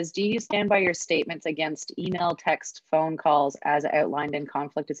says, do you stand by your statements against email, text, phone calls as outlined in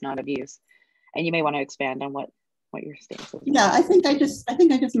Conflict is Not Abuse? And you may want to expand on what your stance is. Yeah, I think I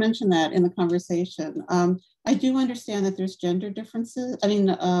just mentioned that in the conversation. I do understand that there's gender differences,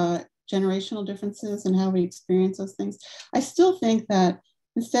 generational differences in how we experience those things. I still think that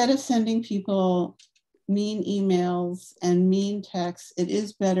instead of sending people mean emails and mean texts, it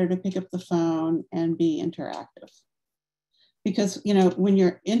is better to pick up the phone and be interactive. Because, you know, when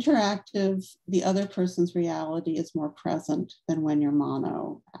you're interactive, the other person's reality is more present than when you're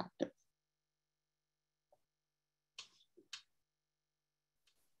monoactive.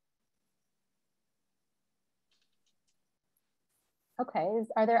 Okay,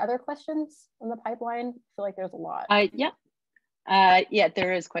 are there other questions in the pipeline? I feel like there's a lot. Yeah. Yeah,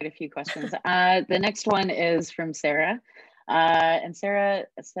 there is quite a few questions. The next one is from Sarah. And Sarah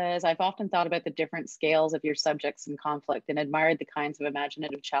says, I've often thought about the different scales of your subjects in conflict and admired the kinds of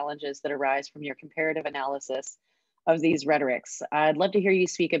imaginative challenges that arise from your comparative analysis of these rhetorics. I'd love to hear you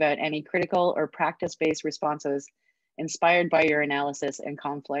speak about any critical or practice-based responses inspired by your analysis and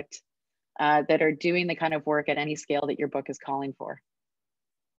conflict that are doing the kind of work at any scale that your book is calling for.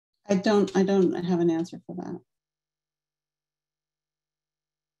 I don't have an answer for that.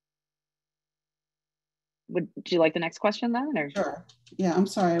 Would you like the next question then? Or? Sure. Yeah, I'm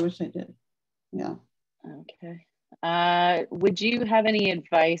sorry, I wish I did. Yeah. Okay. Would you have any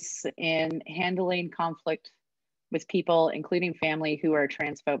advice in handling conflict with people, including family, who are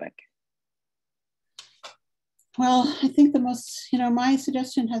transphobic? Well, I think my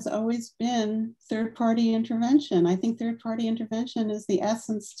suggestion has always been third-party intervention. I think third-party intervention is the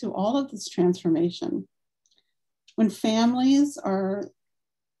essence to all of this transformation. When families are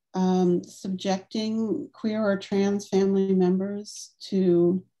subjecting queer or trans family members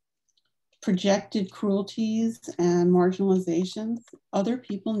to projected cruelties and marginalizations, other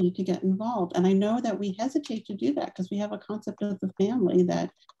people need to get involved. And I know that we hesitate to do that because we have a concept of the family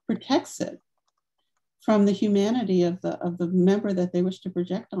that protects it from the humanity of the member that they wish to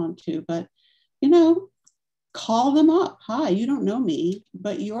project onto. But, you know, call them up. Hi, you don't know me,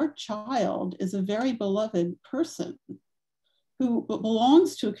 but your child is a very beloved person who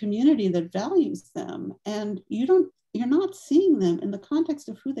belongs to a community that values them, and you're not seeing them in the context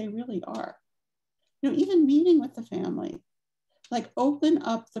of who they really are. Even meeting with the family, like open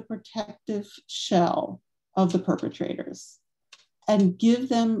up the protective shell of the perpetrators and give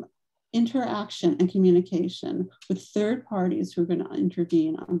them interaction and communication with third parties who are going to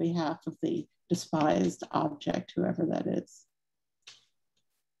intervene on behalf of the despised object, whoever that is.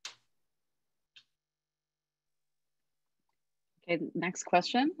 Okay, next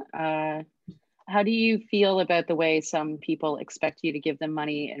question. How do you feel about the way some people expect you to give them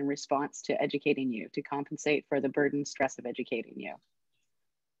money in response to educating you, to compensate for the burden, stress of educating you?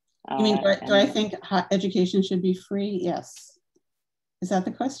 You mean, do I think education should be free? Yes. Is that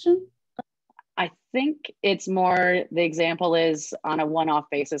the question? I think it's more, the example is on a one-off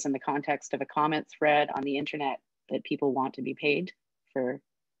basis in the context of a comment thread on the internet that people want to be paid for.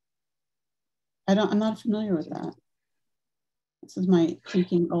 I'm not familiar with that. This is my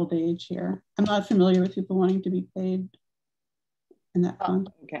creaking old age here. I'm not familiar with people wanting to be paid in that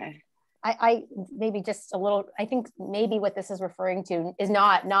context. Okay. I maybe just a little, I think maybe what this is referring to is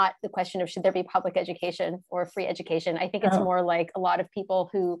not the question of should there be public education or free education. I think it's more like a lot of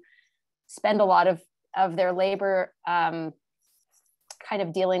people who spend a lot of their labor kind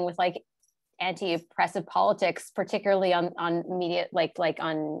of dealing with like anti-oppressive politics, particularly on media, like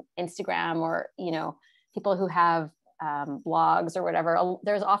on Instagram, or, people who have blogs or whatever.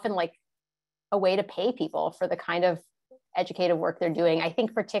 There's often like a way to pay people for the kind of educative work they're doing, I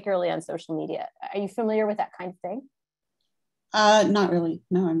think particularly on social media. Are you familiar with that kind of thing? Not really.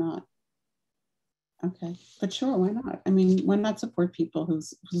 No, I'm not. Okay, but sure, why not? I mean, why not support people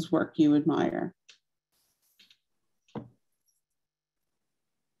whose work you admire?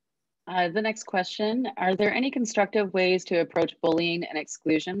 The next question, are there any constructive ways to approach bullying and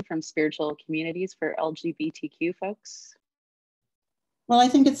exclusion from spiritual communities for LGBTQ folks? Well, I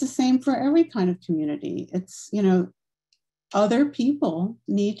think it's the same for every kind of community. It's, other people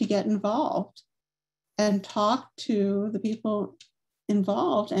need to get involved and talk to the people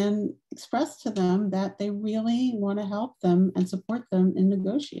involved and express to them that they really want to help them and support them in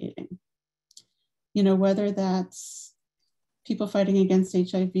negotiating. Whether that's people fighting against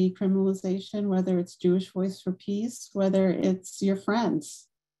HIV criminalization, whether it's Jewish Voice for Peace, whether it's your friends.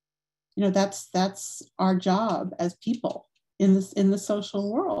 That's our job as people in the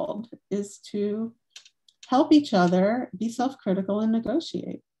social world, is to help each other be self-critical and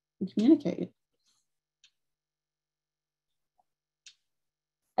negotiate and communicate.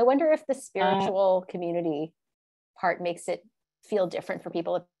 I wonder if the spiritual community part makes it feel different for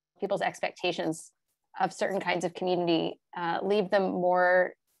people, if people's expectations of certain kinds of community leave them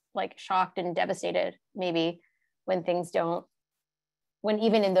more like shocked and devastated, maybe when things don't, when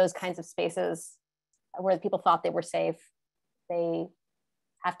even in those kinds of spaces where people thought they were safe, they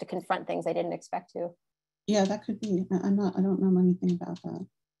have to confront things they didn't expect to. Yeah, that could be. I don't know anything about that.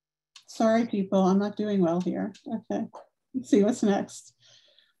 Sorry, people, I'm not doing well here. Okay, let's see what's next.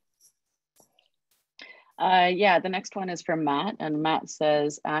 Yeah, the next one is from Matt, and Matt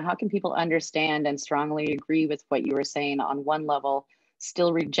says, how can people understand and strongly agree with what you were saying on one level,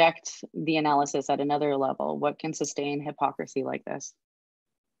 still reject the analysis at another level? What can sustain hypocrisy like this?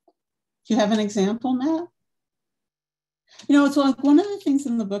 Do you have an example, Matt? It's like one of the things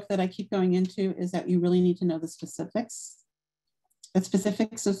in the book that I keep going into is that you really need to know the specifics. The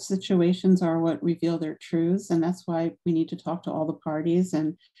specifics of situations are what reveal their truths, and that's why we need to talk to all the parties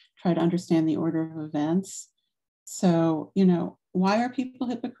and try to understand the order of events. So, why are people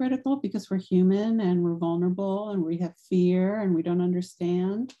hypocritical? Because we're human and we're vulnerable and we have fear and we don't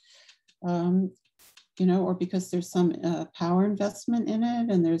understand, or because there's some power investment in it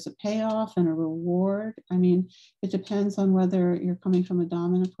and there's a payoff and a reward. I mean, it depends on whether you're coming from a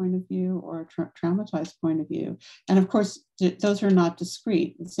dominant point of view or a traumatized point of view. And of course, those are not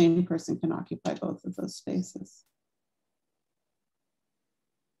discrete. The same person can occupy both of those spaces.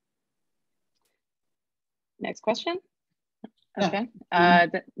 Next question. Yeah. Okay.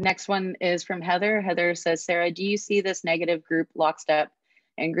 The next one is from Heather. Heather says, Sarah, do you see this negative group lockstep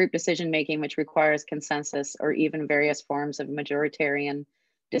and group decision-making, which requires consensus or even various forms of majoritarian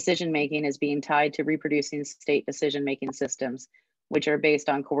decision-making, as being tied to reproducing state decision-making systems, which are based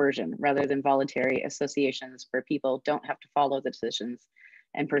on coercion rather than voluntary associations where people don't have to follow the decisions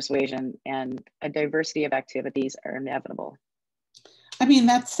and persuasion, and a diversity of activities are inevitable? I mean,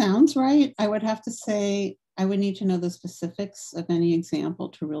 that sounds right. I would have to say, I would need to know the specifics of any example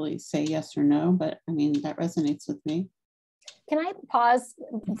to really say yes or no, but I mean, that resonates with me. Can I pause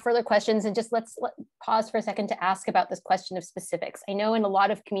further questions and just let's pause for a second to ask about this question of specifics. I know in a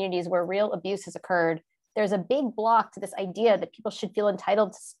lot of communities where real abuse has occurred, there's a big block to this idea that people should feel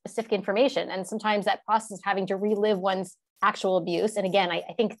entitled to specific information. And sometimes that process of having to relive one's actual abuse. And again,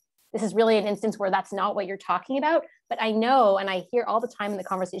 I think this is really an instance where that's not what you're talking about. But I know, and I hear all the time in the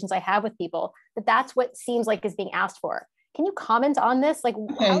conversations I have with people, that that's what seems like is being asked for. Can you comment on this? Like,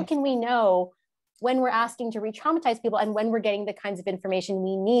 how can we know when we're asking to re-traumatize people and when we're getting the kinds of information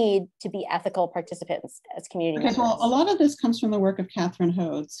we need to be ethical participants as community members? Well, a lot of this comes from the work of Catherine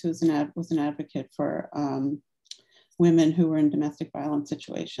Hodes, who was an advocate for women who were in domestic violence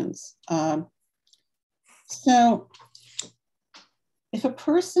situations. So if a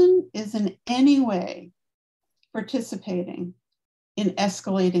person is in any way participating in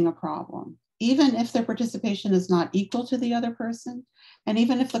escalating a problem, even if their participation is not equal to the other person, and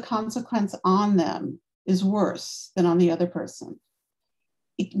even if the consequence on them is worse than on the other person,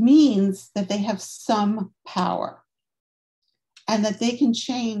 it means that they have some power and that they can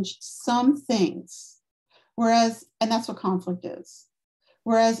change some things. Whereas, and that's what conflict is.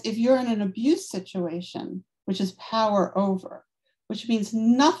 Whereas if you're in an abuse situation, which is power over, which means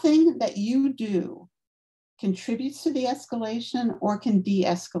nothing that you do contributes to the escalation or can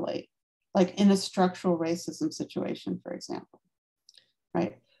de-escalate, like in a structural racism situation, for example,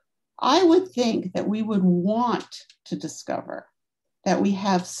 right? I would think that we would want to discover that we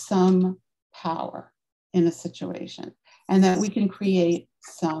have some power in a situation and that we can create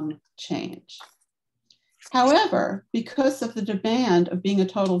some change. However, because of the demand of being a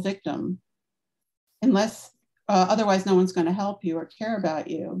total victim, unless otherwise no one's going to help you or care about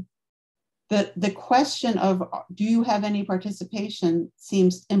you, the question of do you have any participation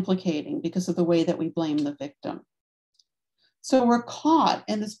seems implicating because of the way that we blame the victim. So we're caught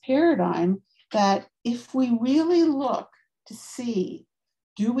in this paradigm that if we really look to see,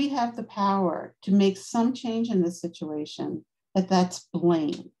 do we have the power to make some change in this situation, that's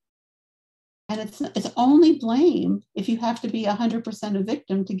blame. And it's only blame if you have to be 100% a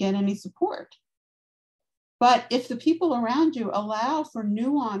victim to get any support. But if the people around you allow for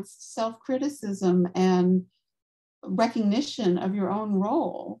nuanced self-criticism and recognition of your own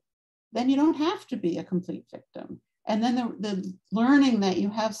role, then you don't have to be a complete victim. And then the learning that you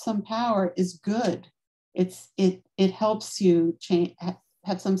have some power is good. It helps you change,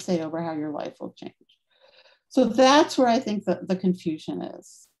 have some say over how your life will change. So that's where I think the confusion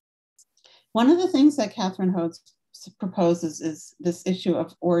is. One of the things that Catherine Hodes proposes is this issue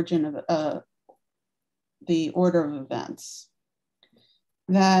of origin of the order of events.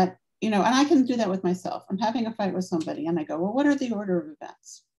 That, and I can do that with myself. I'm having a fight with somebody and I go, well, what are the order of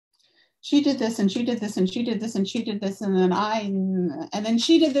events? She did this and she did this and she did this and she did this and then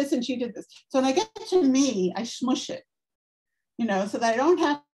she did this and she did this. So when I get to me, I smush it, so that I don't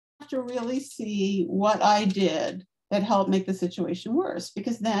have to really see what I did that helped make the situation worse,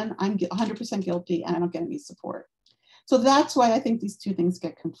 because then I'm 100% guilty and I don't get any support. So that's why I think these two things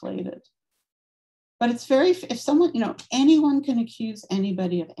get conflated. But it's if someone, anyone can accuse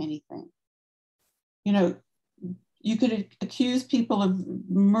anybody of anything. You could accuse people of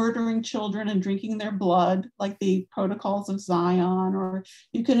murdering children and drinking their blood, like the Protocols of Zion, or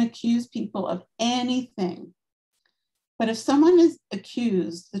you can accuse people of anything. But if someone is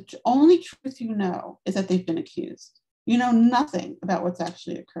accused, the only truth you know is that they've been accused. You know nothing about what's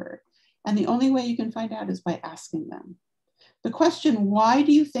actually occurred. And the only way you can find out is by asking them. The question, why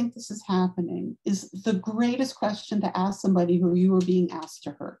do you think this is happening, is the greatest question to ask somebody who you are being asked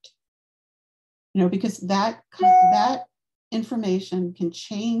to hurt. Because that information can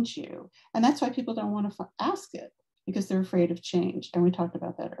change you. And that's why people don't want to ask it, because they're afraid of change. And we talked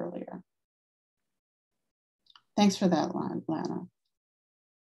about that earlier. Thanks for that, Lana.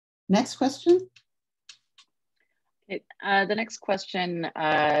 Next question. The next question,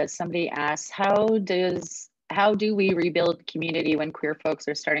 somebody asks, how do we rebuild community when queer folks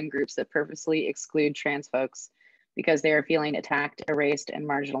are starting groups that purposely exclude trans folks because they are feeling attacked, erased, and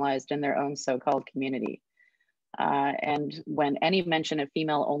marginalized in their own so-called community? And when any mention of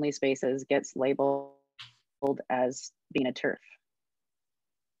female-only spaces gets labeled as being a TERF.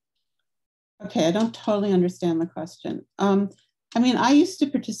 Okay, I don't totally understand the question. I used to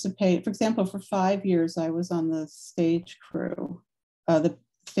participate, for example, for 5 years, I was on the stage crew, the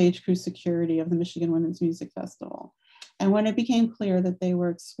stage crew security of the Michigan Women's Music Festival. And when it became clear that they were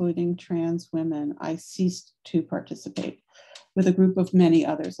excluding trans women, I ceased to participate with a group of many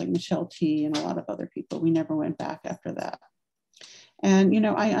others, like Michelle T and a lot of other people. We never went back after that. And,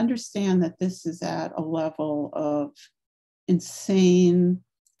 I understand that this is at a level of insane,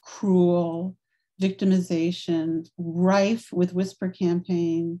 cruel victimization, rife with whisper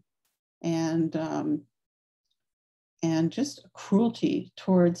campaign, and just cruelty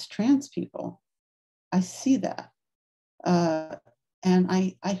towards trans people. I see that. And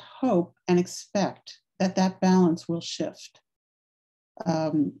I hope and expect that that balance will shift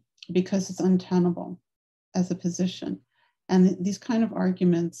because it's untenable as a position. And these kind of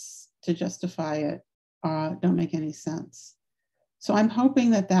arguments to justify it don't make any sense. So I'm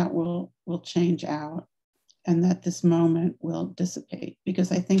hoping that that will change out and that this moment will dissipate,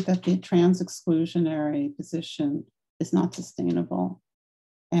 because I think that the trans exclusionary position is not sustainable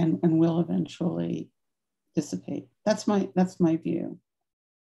and will eventually dissipate. That's my view.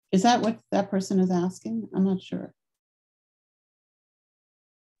 Is that what that person is asking? I'm not sure.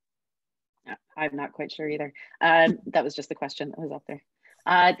 I'm not quite sure either. That was just the question that was up there.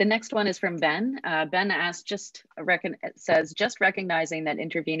 The next one is from Ben. Ben asked, just recognizing that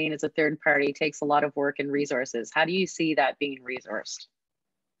intervening as a third party takes a lot of work and resources. How do you see that being resourced?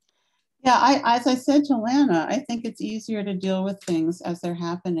 Yeah, as I said to Lana, I think it's easier to deal with things as they're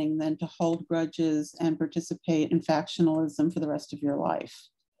happening than to hold grudges and participate in factionalism for the rest of your life.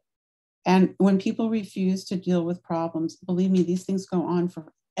 And when people refuse to deal with problems, believe me, these things go on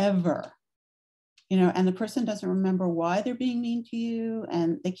forever. You know, and the person doesn't remember why they're being mean to you,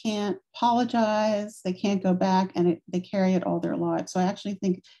 and they can't apologize, they can't go back, and they carry it all their lives. So I actually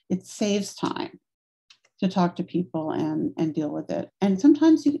think it saves time to talk to people and deal with it. And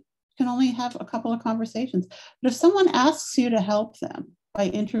sometimes you can only have a couple of conversations. But if someone asks you to help them by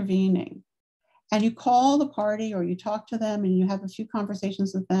intervening, and you call the party or you talk to them and you have a few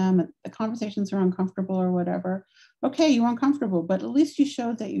conversations with them, and the conversations are uncomfortable or whatever, okay, you're uncomfortable, but at least you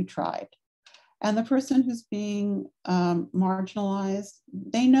showed that you tried. And the person who's being marginalized,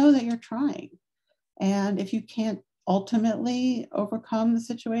 they know that you're trying. And if you can't ultimately overcome the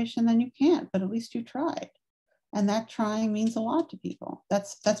situation, then you can't, but at least you tried. And that trying means a lot to people.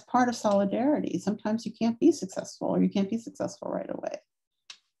 That's part of solidarity. Sometimes you can't be successful, or you can't be successful right away.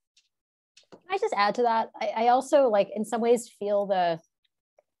 Can I just add to that? I also, like, in some ways feel the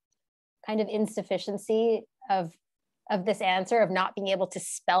kind of insufficiency of this answer, of not being able to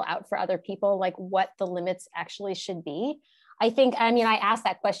spell out for other people like what the limits actually should be. I think, I mean, I asked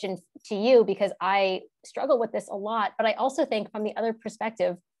that question to you because I struggle with this a lot, but I also think from the other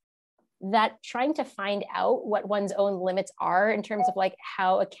perspective that trying to find out what one's own limits are in terms of like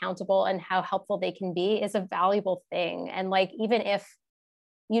how accountable and how helpful they can be is a valuable thing. And like, even if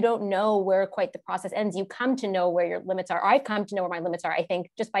you don't know where quite the process ends, you come to know where your limits are. I've come to know where my limits are, I think,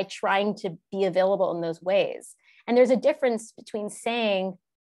 just by trying to be available in those ways. And there's a difference between saying,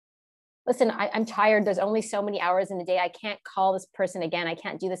 listen, I'm tired. There's only so many hours in a day. I can't call this person again. I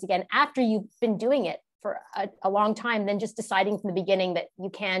can't do this again, after you've been doing it for a long time, than just deciding from the beginning that you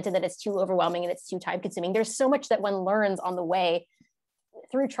can't, and that it's too overwhelming and it's too time consuming. There's so much that one learns on the way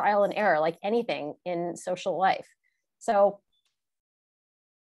through trial and error, like anything in social life. So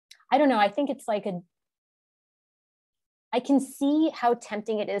I don't know. I think it's like I can see how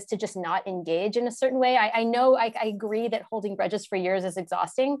tempting it is to just not engage in a certain way. I know I agree that holding grudges for years is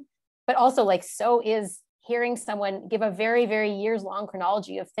exhausting, but also like so is hearing someone give a very, very years-long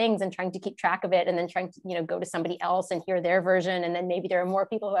chronology of things and trying to keep track of it, and then trying to, you know, go to somebody else and hear their version. And then maybe there are more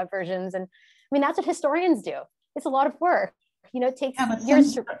people who have versions. And I mean, that's what historians do. It's a lot of work. You know, it takes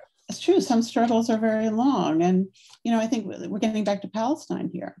years to... It's true. Some struggles are very long. And, you know, I think we're getting back to Palestine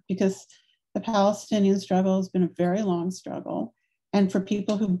here, because the Palestinian struggle has been a very long struggle. And for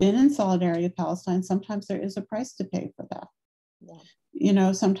people who've been in solidarity with Palestine, sometimes there is a price to pay for that. Yeah. You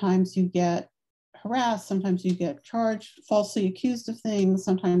know, sometimes you get harassed, sometimes you get charged, falsely accused of things,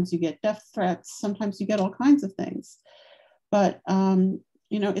 sometimes you get death threats, sometimes you get all kinds of things. But,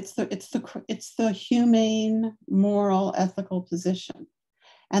 you know, it's the humane, moral, ethical position.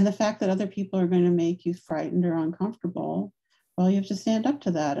 And the fact that other people are going to make you frightened or uncomfortable, well, you have to stand up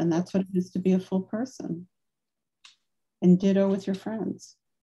to that. And that's what it is to be a full person. And ditto with your friends.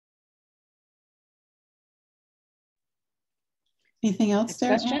 Anything else there?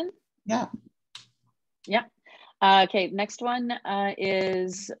 Question? Yeah. Yeah. Okay, next one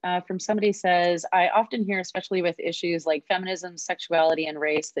is from somebody says, I often hear, especially with issues like feminism, sexuality, and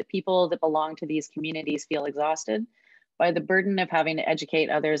race, that people that belong to these communities feel exhausted by the burden of having to educate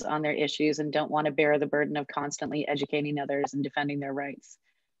others on their issues and don't want to bear the burden of constantly educating others and defending their rights.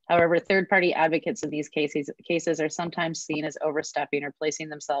 However, third-party advocates in these cases are sometimes seen as overstepping or placing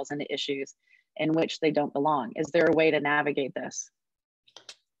themselves into issues in which they don't belong. Is there a way to navigate this?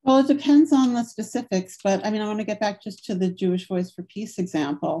 Well, it depends on the specifics, but I mean, I want to get back just to the Jewish Voice for Peace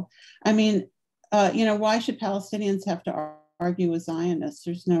example. I mean, you know, why should Palestinians have to argue with Zionists?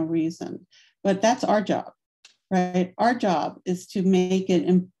 There's no reason, but that's our job. right? Our job is to make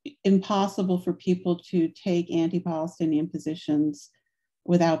it impossible for people to take anti-Palestinian positions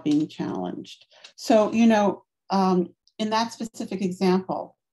without being challenged. So, you know, in that specific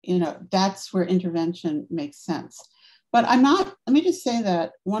example, you know, that's where intervention makes sense. But let me just say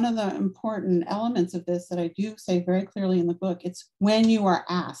that one of the important elements of this that I do say very clearly in the book, it's when you are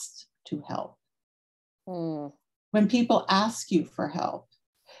asked to help. When people ask you for help,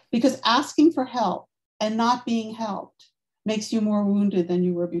 because asking for help and not being helped makes you more wounded than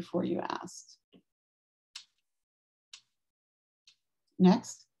you were before you asked.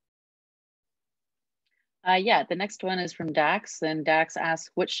 Next. Yeah, the next one is from Dax, and Dax asks,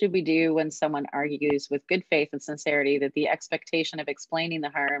 what should we do when someone argues with good faith and sincerity that the expectation of explaining the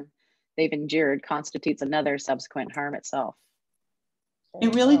harm they've endured constitutes another subsequent harm itself?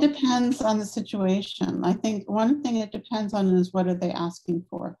 It really depends on the situation. I think one thing it depends on is what are they asking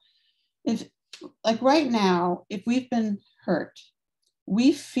for? If, like right now, if we've been hurt,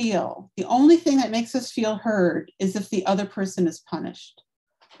 we feel, the only thing that makes us feel heard is if the other person is punished.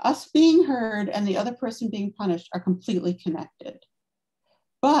 Us being heard and the other person being punished are completely connected.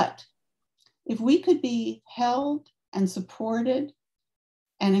 But if we could be held and supported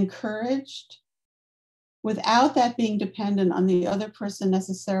and encouraged without that being dependent on the other person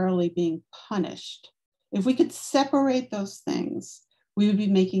necessarily being punished, if we could separate those things, we would be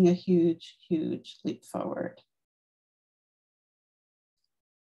making a huge, huge leap forward.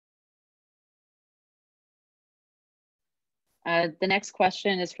 The next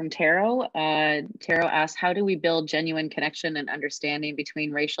question is from Taro. Taro asks, how do we build genuine connection and understanding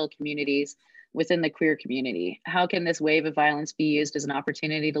between racial communities within the queer community? How can this wave of violence be used as an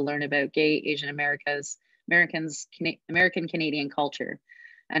opportunity to learn about gay, Asian American Canadian culture?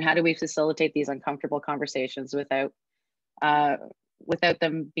 And how do we facilitate these uncomfortable conversations without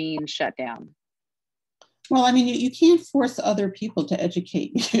them being shut down? Well, I mean, you can't force other people to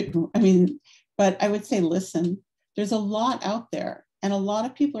educate you. I mean, but I would say listen. There's a lot out there, and a lot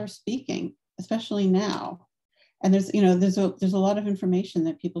of people are speaking, especially now. And there's a lot of information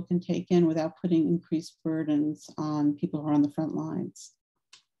that people can take in without putting increased burdens on people who are on the front lines.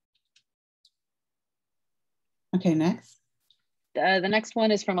 Okay, next. The next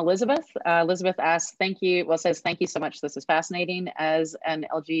one is from Elizabeth. Elizabeth asks, says, thank you so much. This is fascinating. As an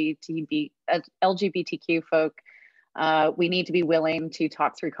LGBTQ folk, we need to be willing to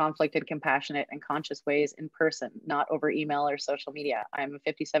talk through conflict in compassionate and conscious ways in person, not over email or social media. I'm a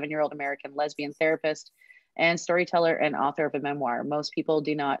 57-year-old American lesbian therapist and storyteller and author of a memoir. Most people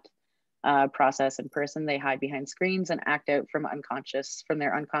do not process in person. They hide behind screens and act out from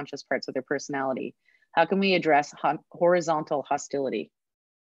their unconscious parts of their personality. How can we address horizontal hostility?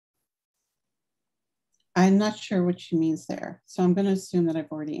 I'm not sure what she means there. So I'm going to assume that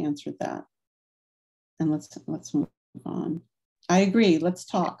I've already answered that. And let's move on. I agree. Let's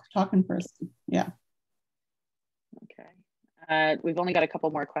talk in person. Yeah. Okay. We've only got a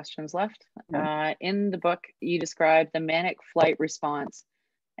couple more questions left. In the book, you describe the manic flight response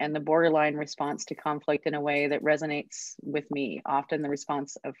and the borderline response to conflict in a way that resonates with me. Often the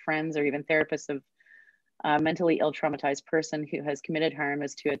response of friends or even therapists of a mentally ill traumatized person who has committed harm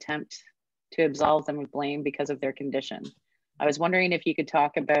is to attempt to absolve them of blame because of their condition. I was wondering if you could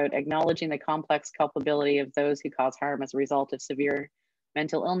talk about acknowledging the complex culpability of those who cause harm as a result of severe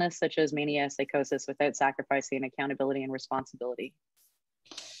mental illness, such as mania, psychosis, without sacrificing accountability and responsibility.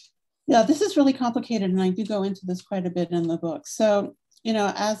 Yeah, this is really complicated, and I do go into this quite a bit in the book. So, you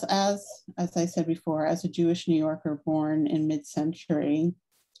know, as I said before, as a Jewish New Yorker born in mid-century,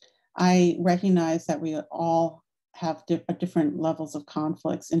 I recognize that we all have different levels of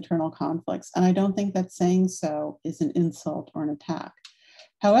conflicts, internal conflicts. And I don't think that saying so is an insult or an attack.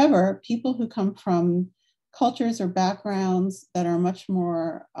 However, people who come from cultures or backgrounds that are much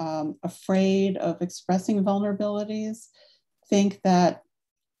more afraid of expressing vulnerabilities think that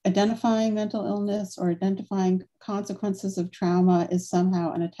identifying mental illness or identifying consequences of trauma is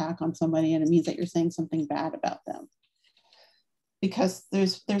somehow an attack on somebody, and it means that you're saying something bad about them. Because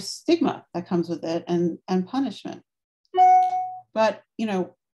there's stigma that comes with it and punishment. But, you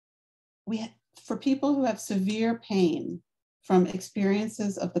know, for people who have severe pain from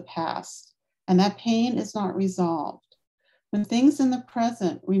experiences of the past, and that pain is not resolved, when things in the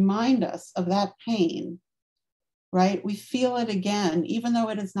present remind us of that pain, right, we feel it again, even though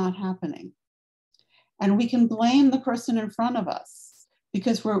it is not happening. And we can blame the person in front of us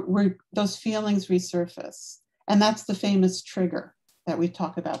because those feelings resurface. And that's the famous trigger that we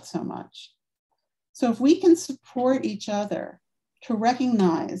talk about so much. So if we can support each other to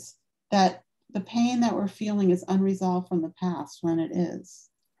recognize that the pain that we're feeling is unresolved from the past when it is,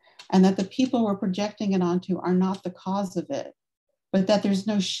 and that the people we're projecting it onto are not the cause of it, but that there's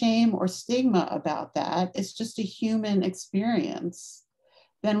no shame or stigma about that. It's just a human experience.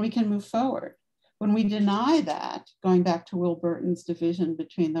 Then we can move forward. When we deny that, going back to Will Burton's division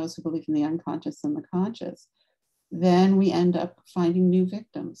between those who believe in the unconscious and the conscious, then we end up finding new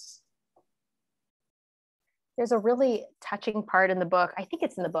victims. There's a really touching part in the book. I think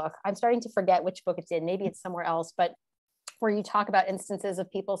it's in the book. I'm starting to forget which book it's in. Maybe it's somewhere else, but where you talk about instances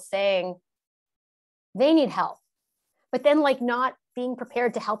of people saying they need help, but then like not being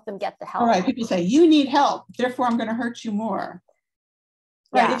prepared to help them get the help. All right, people say, you need help, therefore I'm going to hurt you more.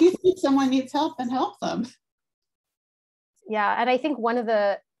 Right, Yeah. if you think someone needs help, then help them. Yeah, and I think one of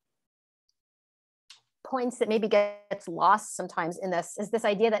the points that maybe gets lost sometimes in this is this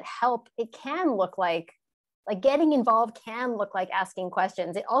idea that help, it can look like getting involved can look like asking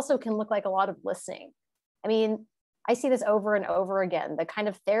questions. It also can look like a lot of listening. I mean, I see this over and over again, the kind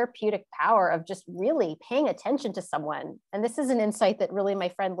of therapeutic power of just really paying attention to someone. And this is an insight that really my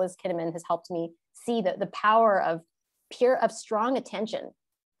friend Liz Kinnaman has helped me see, the power of strong attention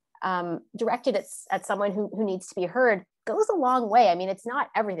directed at someone who needs to be heard goes a long way. I mean, it's not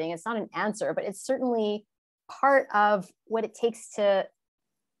everything, it's not an answer, but it's certainly part of what it takes to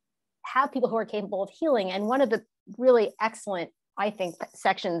have people who are capable of healing. And one of the really excellent, I think,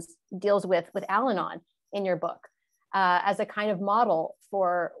 sections deals with Al-Anon in your book as a kind of model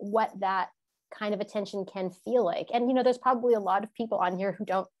for what that kind of attention can feel like. And, you know, there's probably a lot of people on here who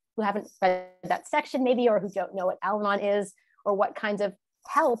haven't read that section maybe, or who don't know what Al-Anon is, or what kinds of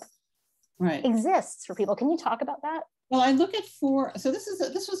help exists for people. Can you talk about that? Well, I look at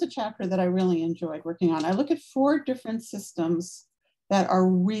this was a chapter that I really enjoyed working on. I look at 4 different systems that are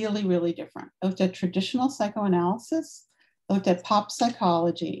really, really different. I looked at traditional psychoanalysis, I looked at pop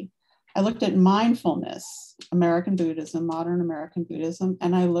psychology, I looked at mindfulness, American Buddhism, modern American Buddhism,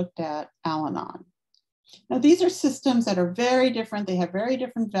 and I looked at Al-Anon. Now, these are systems that are very different. They have very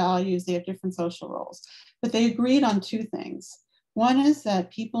different values. They have different social roles, but they agreed on 2 things. One is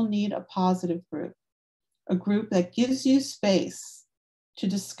that people need a positive group, a group that gives you space to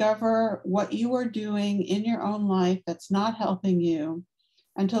discover what you are doing in your own life that's not helping you,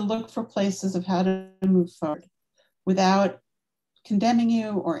 and to look for places of how to move forward without condemning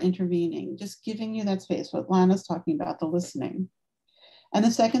you or intervening, just giving you that space, what Lana's talking about, the listening. And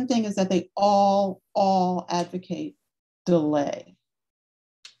the second thing is that they all advocate delay.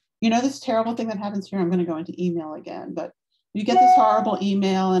 You know, this terrible thing that happens here, I'm going to go into email again, but you get this horrible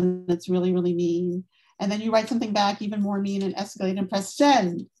email and it's really, really mean. And then you write something back even more mean and escalate and press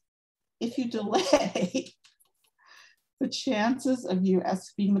send. If you delay, the chances of you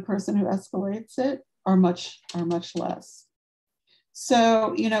being the person who escalates it are much less.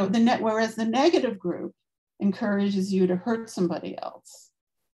 So, you know, whereas the negative group encourages you to hurt somebody else,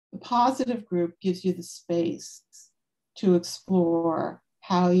 the positive group gives you the space to explore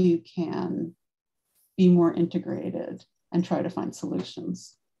how you can be more integrated and try to find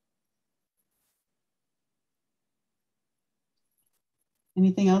solutions.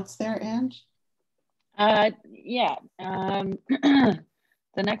 Anything else there, Ange? Yeah. The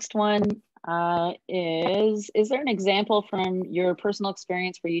next one is there an example from your personal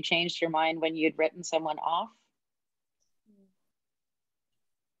experience where you changed your mind when you'd written someone off?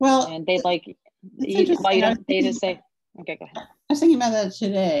 Well, and they'd like, they just say, okay, go ahead. I was thinking about that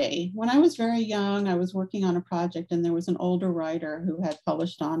today. When I was very young, I was working on a project and there was an older writer who had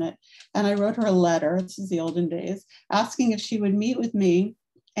published on it. And I wrote her a letter, this is the olden days, asking if she would meet with me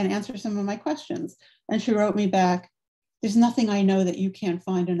and answer some of my questions. And she wrote me back, "There's nothing I know that you can't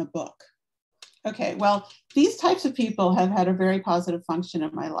find in a book." Okay, well, these types of people have had a very positive function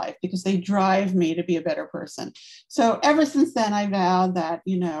in my life because they drive me to be a better person. So ever since then, I vowed that,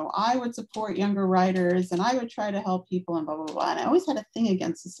 you know, I would support younger writers and I would try to help people and blah, blah, blah. And I always had a thing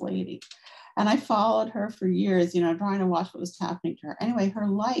against this lady. And I followed her for years, you know, trying to watch what was happening to her. Anyway, her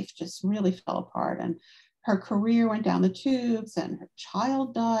life just really fell apart and her career went down the tubes and her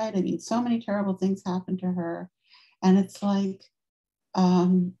child died. I mean, so many terrible things happened to her. And it's like,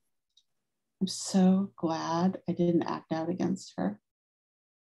 I'm so glad I didn't act out against her.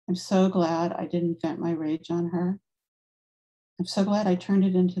 I'm so glad I didn't vent my rage on her. I'm so glad I turned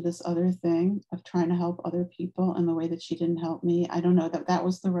it into this other thing of trying to help other people in the way that she didn't help me. I don't know that that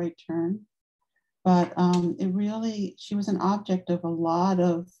was the right turn, but she was an object of a lot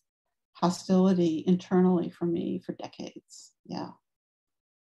of hostility internally for me for decades. Yeah.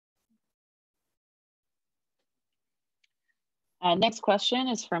 Next question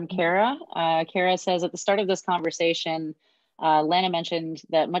is from Kara. Kara says, at the start of this conversation, Lana mentioned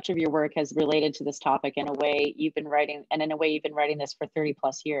that much of your work has related to this topic in a way you've been writing, and in a way you've been writing this for 30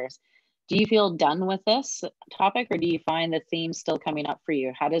 plus years. Do you feel done with this topic, or do you find the theme still coming up for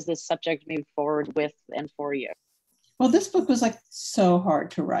you? How does this subject move forward with and for you? Well, this book was like so hard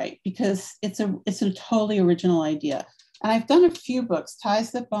to write because it's a totally original idea. And I've done a few books,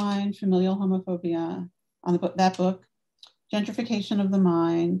 Ties That Bind, Familial Homophobia, on that book, Gentrification of the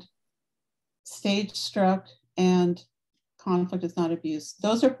Mind, Stage Struck, and Conflict is Not Abuse.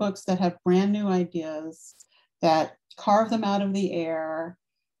 Those are books that have brand new ideas that carve them out of the air.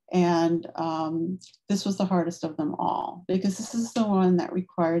 And this was the hardest of them all, because this is the one that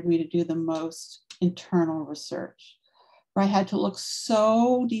required me to do the most internal research, where I had to look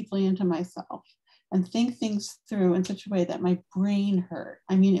so deeply into myself and think things through in such a way that my brain hurt.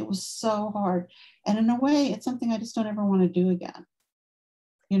 I mean, it was so hard. And in a way, it's something I just don't ever want to do again.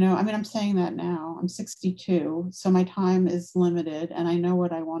 You know, I mean, I'm saying that now, I'm 62, so my time is limited and I know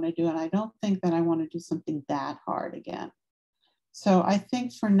what I want to do. And I don't think that I want to do something that hard again. So I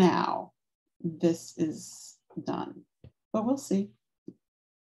think for now, this is done, but we'll see.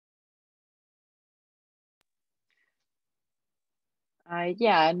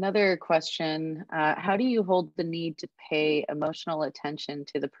 Yeah, another question. How do you hold the need to pay emotional attention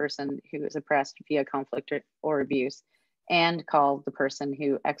to the person who is oppressed via conflict or abuse, and call the person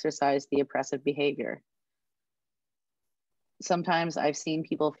who exercised the oppressive behavior? Sometimes I've seen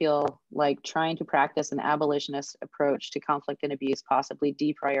people feel like trying to practice an abolitionist approach to conflict and abuse possibly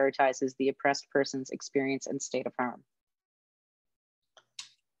deprioritizes the oppressed person's experience and state of harm.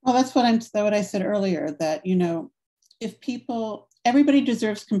 Well, that's what I said earlier, that, you know, if everybody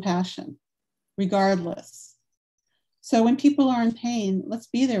deserves compassion, regardless. So when people are in pain, let's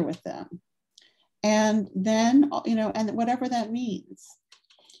be there with them. And then, you know, and whatever that means,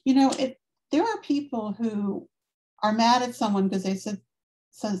 you know, there are people who are mad at someone because they said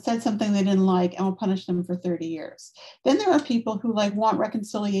something they didn't like and will punish them for 30 years. Then there are people who like want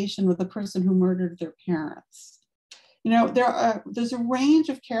reconciliation with the person who murdered their parents. You know, there's a range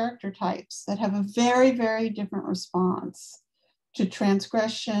of character types that have a very, very different response to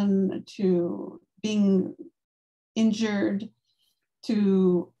transgression, to being injured,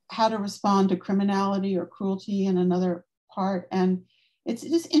 to how to respond to criminality or cruelty in another part. And it's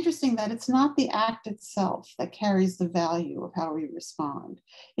just interesting that it's not the act itself that carries the value of how we respond.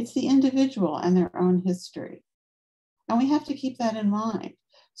 It's the individual and their own history. And we have to keep that in mind.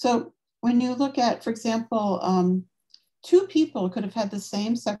 So when you look at, for example, two people could have had the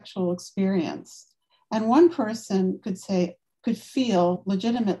same sexual experience, and one person could feel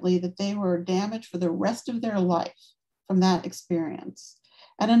legitimately that they were damaged for the rest of their life from that experience.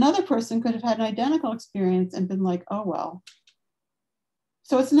 And another person could have had an identical experience and been like, oh, well.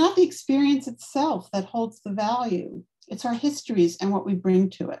 So it's not the experience itself that holds the value. It's our histories and what we bring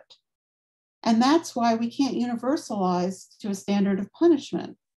to it. And that's why we can't universalize to a standard of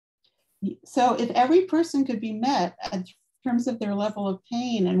punishment. So if every person could be met in terms of their level of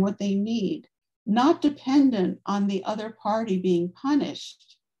pain and what they need, not dependent on the other party being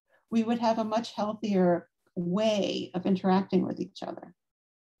punished, we would have a much healthier way of interacting with each other.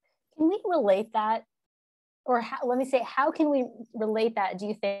 Can we relate that, or let me say, how can we relate that, do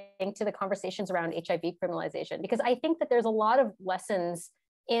you think, to the conversations around HIV criminalization? Because I think that there's a lot of lessons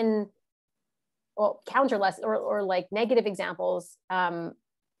in, well, counter lessons or like negative examples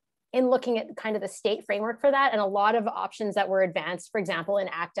in looking at kind of the state framework for that, and a lot of options that were advanced, for example, in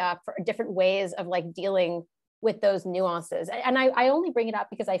ACT UP, for different ways of like dealing with those nuances. And I only bring it up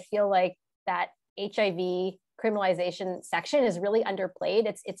because I feel like that HIV criminalization section is really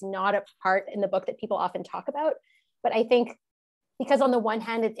underplayed. It's not a part in the book that people often talk about, but I think because on the one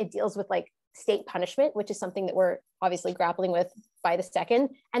hand, it deals with like state punishment, which is something that we're obviously grappling with by the second,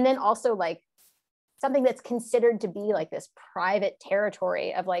 and then also like something that's considered to be like this private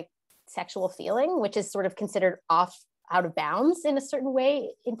territory of like sexual feeling, which is sort of considered out of bounds in a certain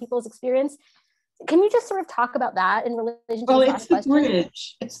way in people's experience. Can you just sort of talk about that in relation to the last question?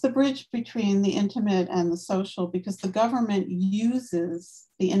 Bridge. It's the bridge between the intimate and the social, because the government uses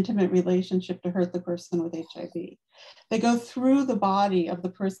the intimate relationship to hurt the person with HIV. They go through the body of the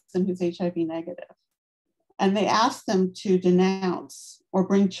person who's HIV negative, and they ask them to denounce or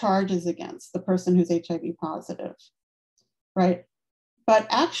bring charges against the person who's HIV positive, right? But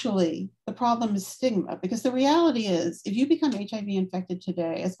actually, the problem is stigma, because the reality is, if you become HIV infected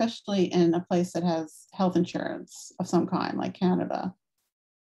today, especially in a place that has health insurance of some kind, like Canada,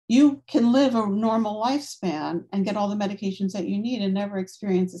 you can live a normal lifespan and get all the medications that you need and never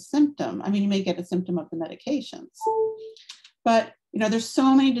experience a symptom. I mean, you may get a symptom of the medications, but you know, there's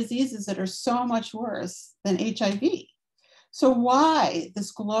so many diseases that are so much worse than HIV. So why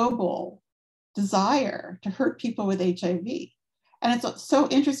this global desire to hurt people with HIV? And it's so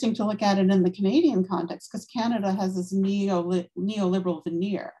interesting to look at it in the Canadian context, because Canada has this neoliberal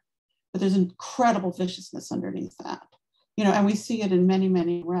veneer, but there's incredible viciousness underneath that, and we see it in many,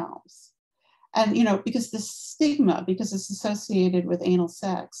 many realms. And, because the stigma, because it's associated with anal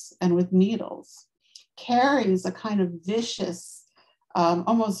sex and with needles, carries a kind of vicious,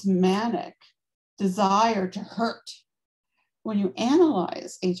 almost manic desire to hurt. When you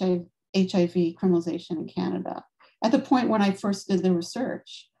analyze HIV criminalization in Canada, at the point when I first did the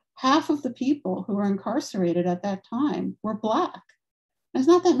research, half of the people who were incarcerated at that time were Black. There's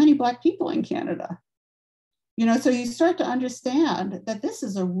not that many Black people in Canada. So you start to understand that this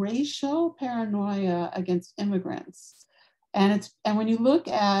is a racial paranoia against immigrants. And when you look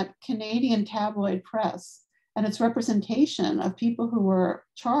at Canadian tabloid press and its representation of people who were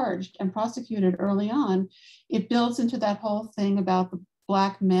charged and prosecuted early on, it builds into that whole thing about the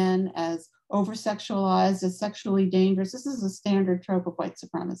Black men as over-sexualized, as sexually dangerous. This is a standard trope of white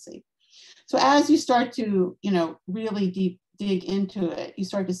supremacy. So as you start to, really dig into it, you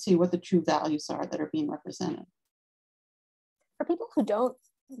start to see what the true values are that are being represented. For people who don't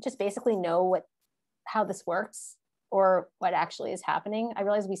just basically know how this works or what actually is happening, I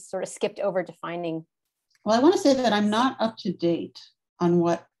realize we sort of skipped over defining. Well, I want to say that I'm not up to date on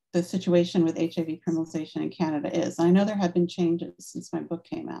what the situation with HIV criminalization in Canada is. I know there have been changes since my book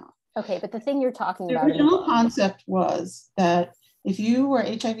came out. Okay, but the thing you're talking about. The original concept was that if you were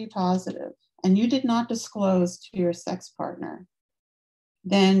HIV positive and you did not disclose to your sex partner,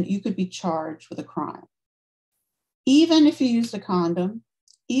 then you could be charged with a crime. Even if you used a condom,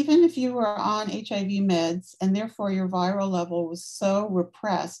 even if you were on HIV meds and therefore your viral level was so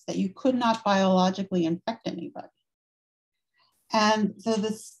repressed that you could not biologically infect anybody. And so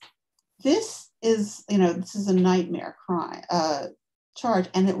this is a nightmare crime charge,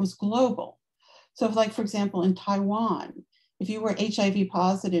 and it was global. So if, for example, in Taiwan, if you were HIV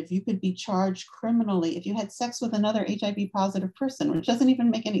positive, you could be charged criminally if you had sex with another HIV positive person, which doesn't even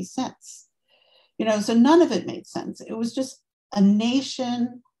make any sense. So none of it made sense. It was just a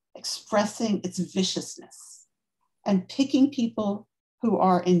nation expressing its viciousness and picking people who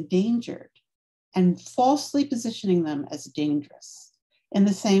are endangered and falsely positioning them as dangerous. In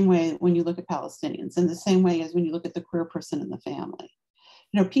the same way when you look at Palestinians, in the same way as when you look at the queer person in the family.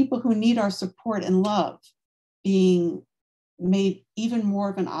 People who need our support and love being made even more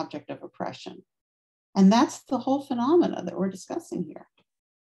of an object of oppression. And that's the whole phenomena that we're discussing here.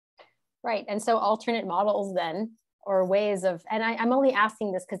 Right, and so alternate models then, or ways of, and I'm only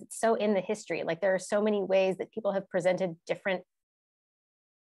asking this because it's so in the history, there are so many ways that people have presented different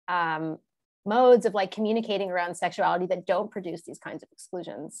modes of communicating around sexuality that don't produce these kinds of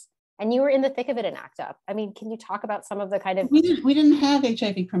exclusions. And you were in the thick of it in ACT UP. I mean, can you talk about some of the kind of... We didn't have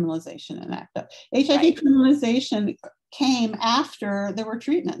HIV criminalization in ACT UP. HIV right. criminalization came after there were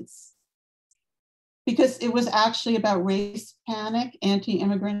treatments, because it was actually about race panic,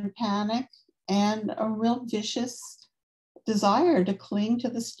 anti-immigrant panic, and a real vicious desire to cling to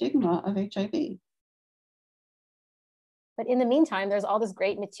the stigma of HIV. But in the meantime, there's all this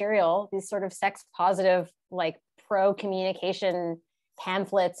great material, these sort of sex positive, pro-communication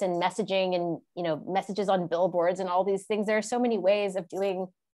pamphlets and messaging and, messages on billboards and all these things. There are so many ways of doing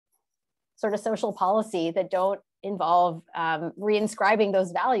sort of social policy that don't involve reinscribing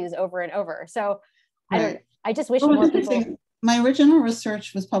those values over and over. So right. I just wish more people... My original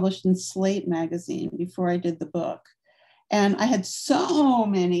research was published in Slate magazine before I did the book. And I had so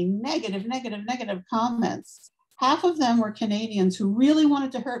many negative comments. Half of them were Canadians who really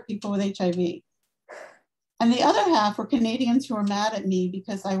wanted to hurt people with HIV. And the other half were Canadians who were mad at me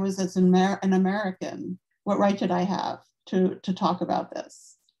because I was, as an American, what right did I have to talk about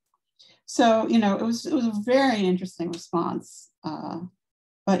this? So, it was a very interesting response.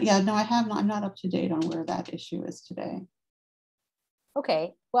 But yeah, no, I'm not up to date on where that issue is today.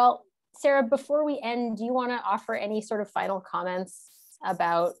 Okay, well, Sarah, before we end, do you want to offer any sort of final comments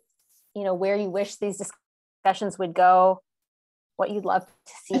about, where you wish these discussions would go, what you'd love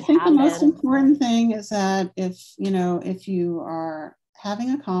to see happen? I think the most important thing is that if you are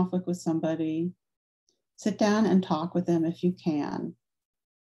having a conflict with somebody, sit down and talk with them if you can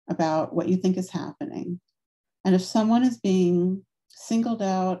about what you think is happening. And if someone is being singled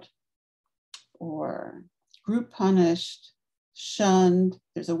out or group punished, shunned,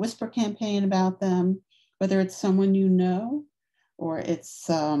 there's a whisper campaign about them, whether it's someone you know, or it's,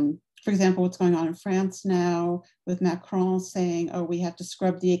 for example, what's going on in France now with Macron saying, oh, we have to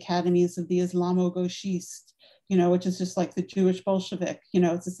scrub the academies of the Islamo-gauchiste, which is just like the Jewish Bolshevik,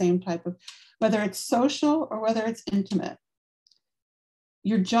 it's the same type of, whether it's social or whether it's intimate,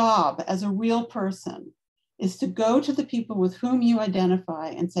 Your job as a real person is to go to the people with whom you identify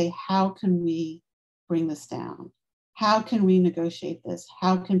and say, how can we bring this down? How can we negotiate this?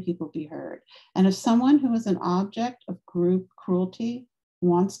 How can people be heard? And if someone who is an object of group cruelty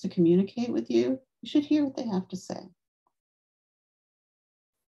wants to communicate with you, you should hear what they have to say.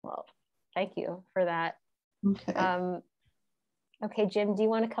 Well, thank you for that. Okay. Okay, Jim, do you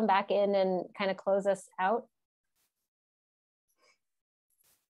want to come back in and kind of close us out?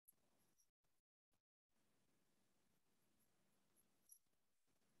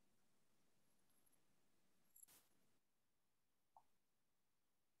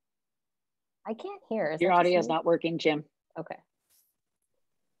 I can't hear. Your audio is not working, Jim. Okay.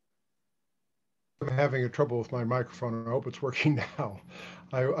 I'm having trouble with my microphone. I hope it's working now.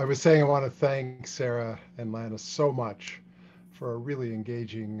 I was saying I want to thank Sarah and Lana so much for a really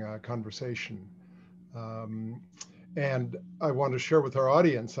engaging conversation. And I want to share with our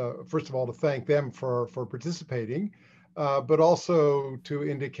audience, first of all, to thank them for participating, but also to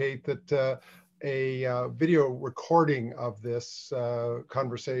indicate that a video recording of this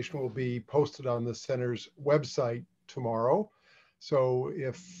conversation will be posted on the center's website tomorrow. So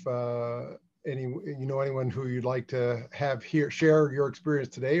if anyone who you'd like to have here share your experience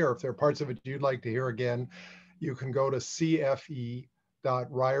today, or if there are parts of it you'd like to hear again, you can go to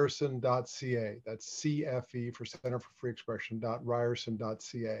cfe.ryerson.ca. That's CFE for Center for Free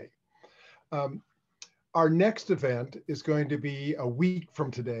Expression.ryerson.ca. Our next event is going to be a week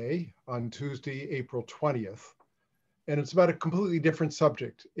from today on Tuesday, April 20th. And it's about a completely different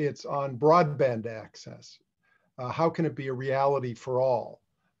subject. It's on broadband access. How can it be a reality for all?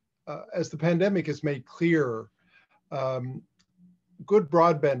 As the pandemic has made clear, good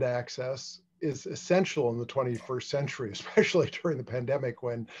broadband access is essential in the 21st century, especially during the pandemic,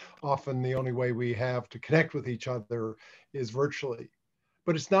 when often the only way we have to connect with each other is virtually.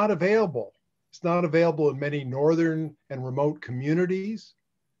 But it's not available. It's not available in many northern and remote communities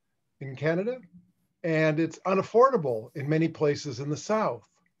in Canada, and it's unaffordable in many places in the South.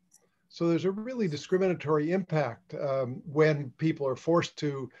 So there's a really discriminatory impact when people are forced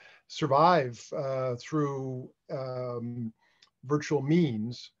to survive through virtual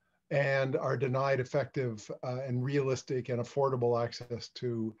means and are denied effective and realistic and affordable access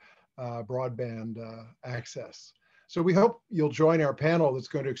to broadband access. So we hope you'll join our panel that's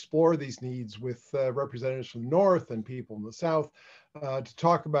going to explore these needs with representatives from the North and people in the South to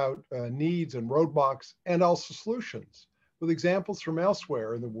talk about needs and roadblocks and also solutions, with examples from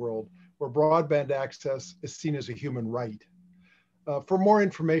elsewhere in the world where broadband access is seen as a human right. For more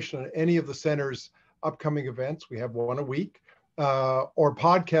information on any of the center's upcoming events, we have one a week, or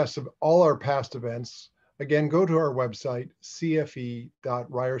podcasts of all our past events, again, go to our website,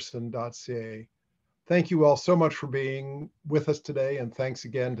 cfe.ryerson.ca. Thank you all so much for being with us today, and thanks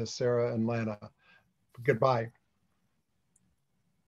again to Sarah and Lana. Goodbye.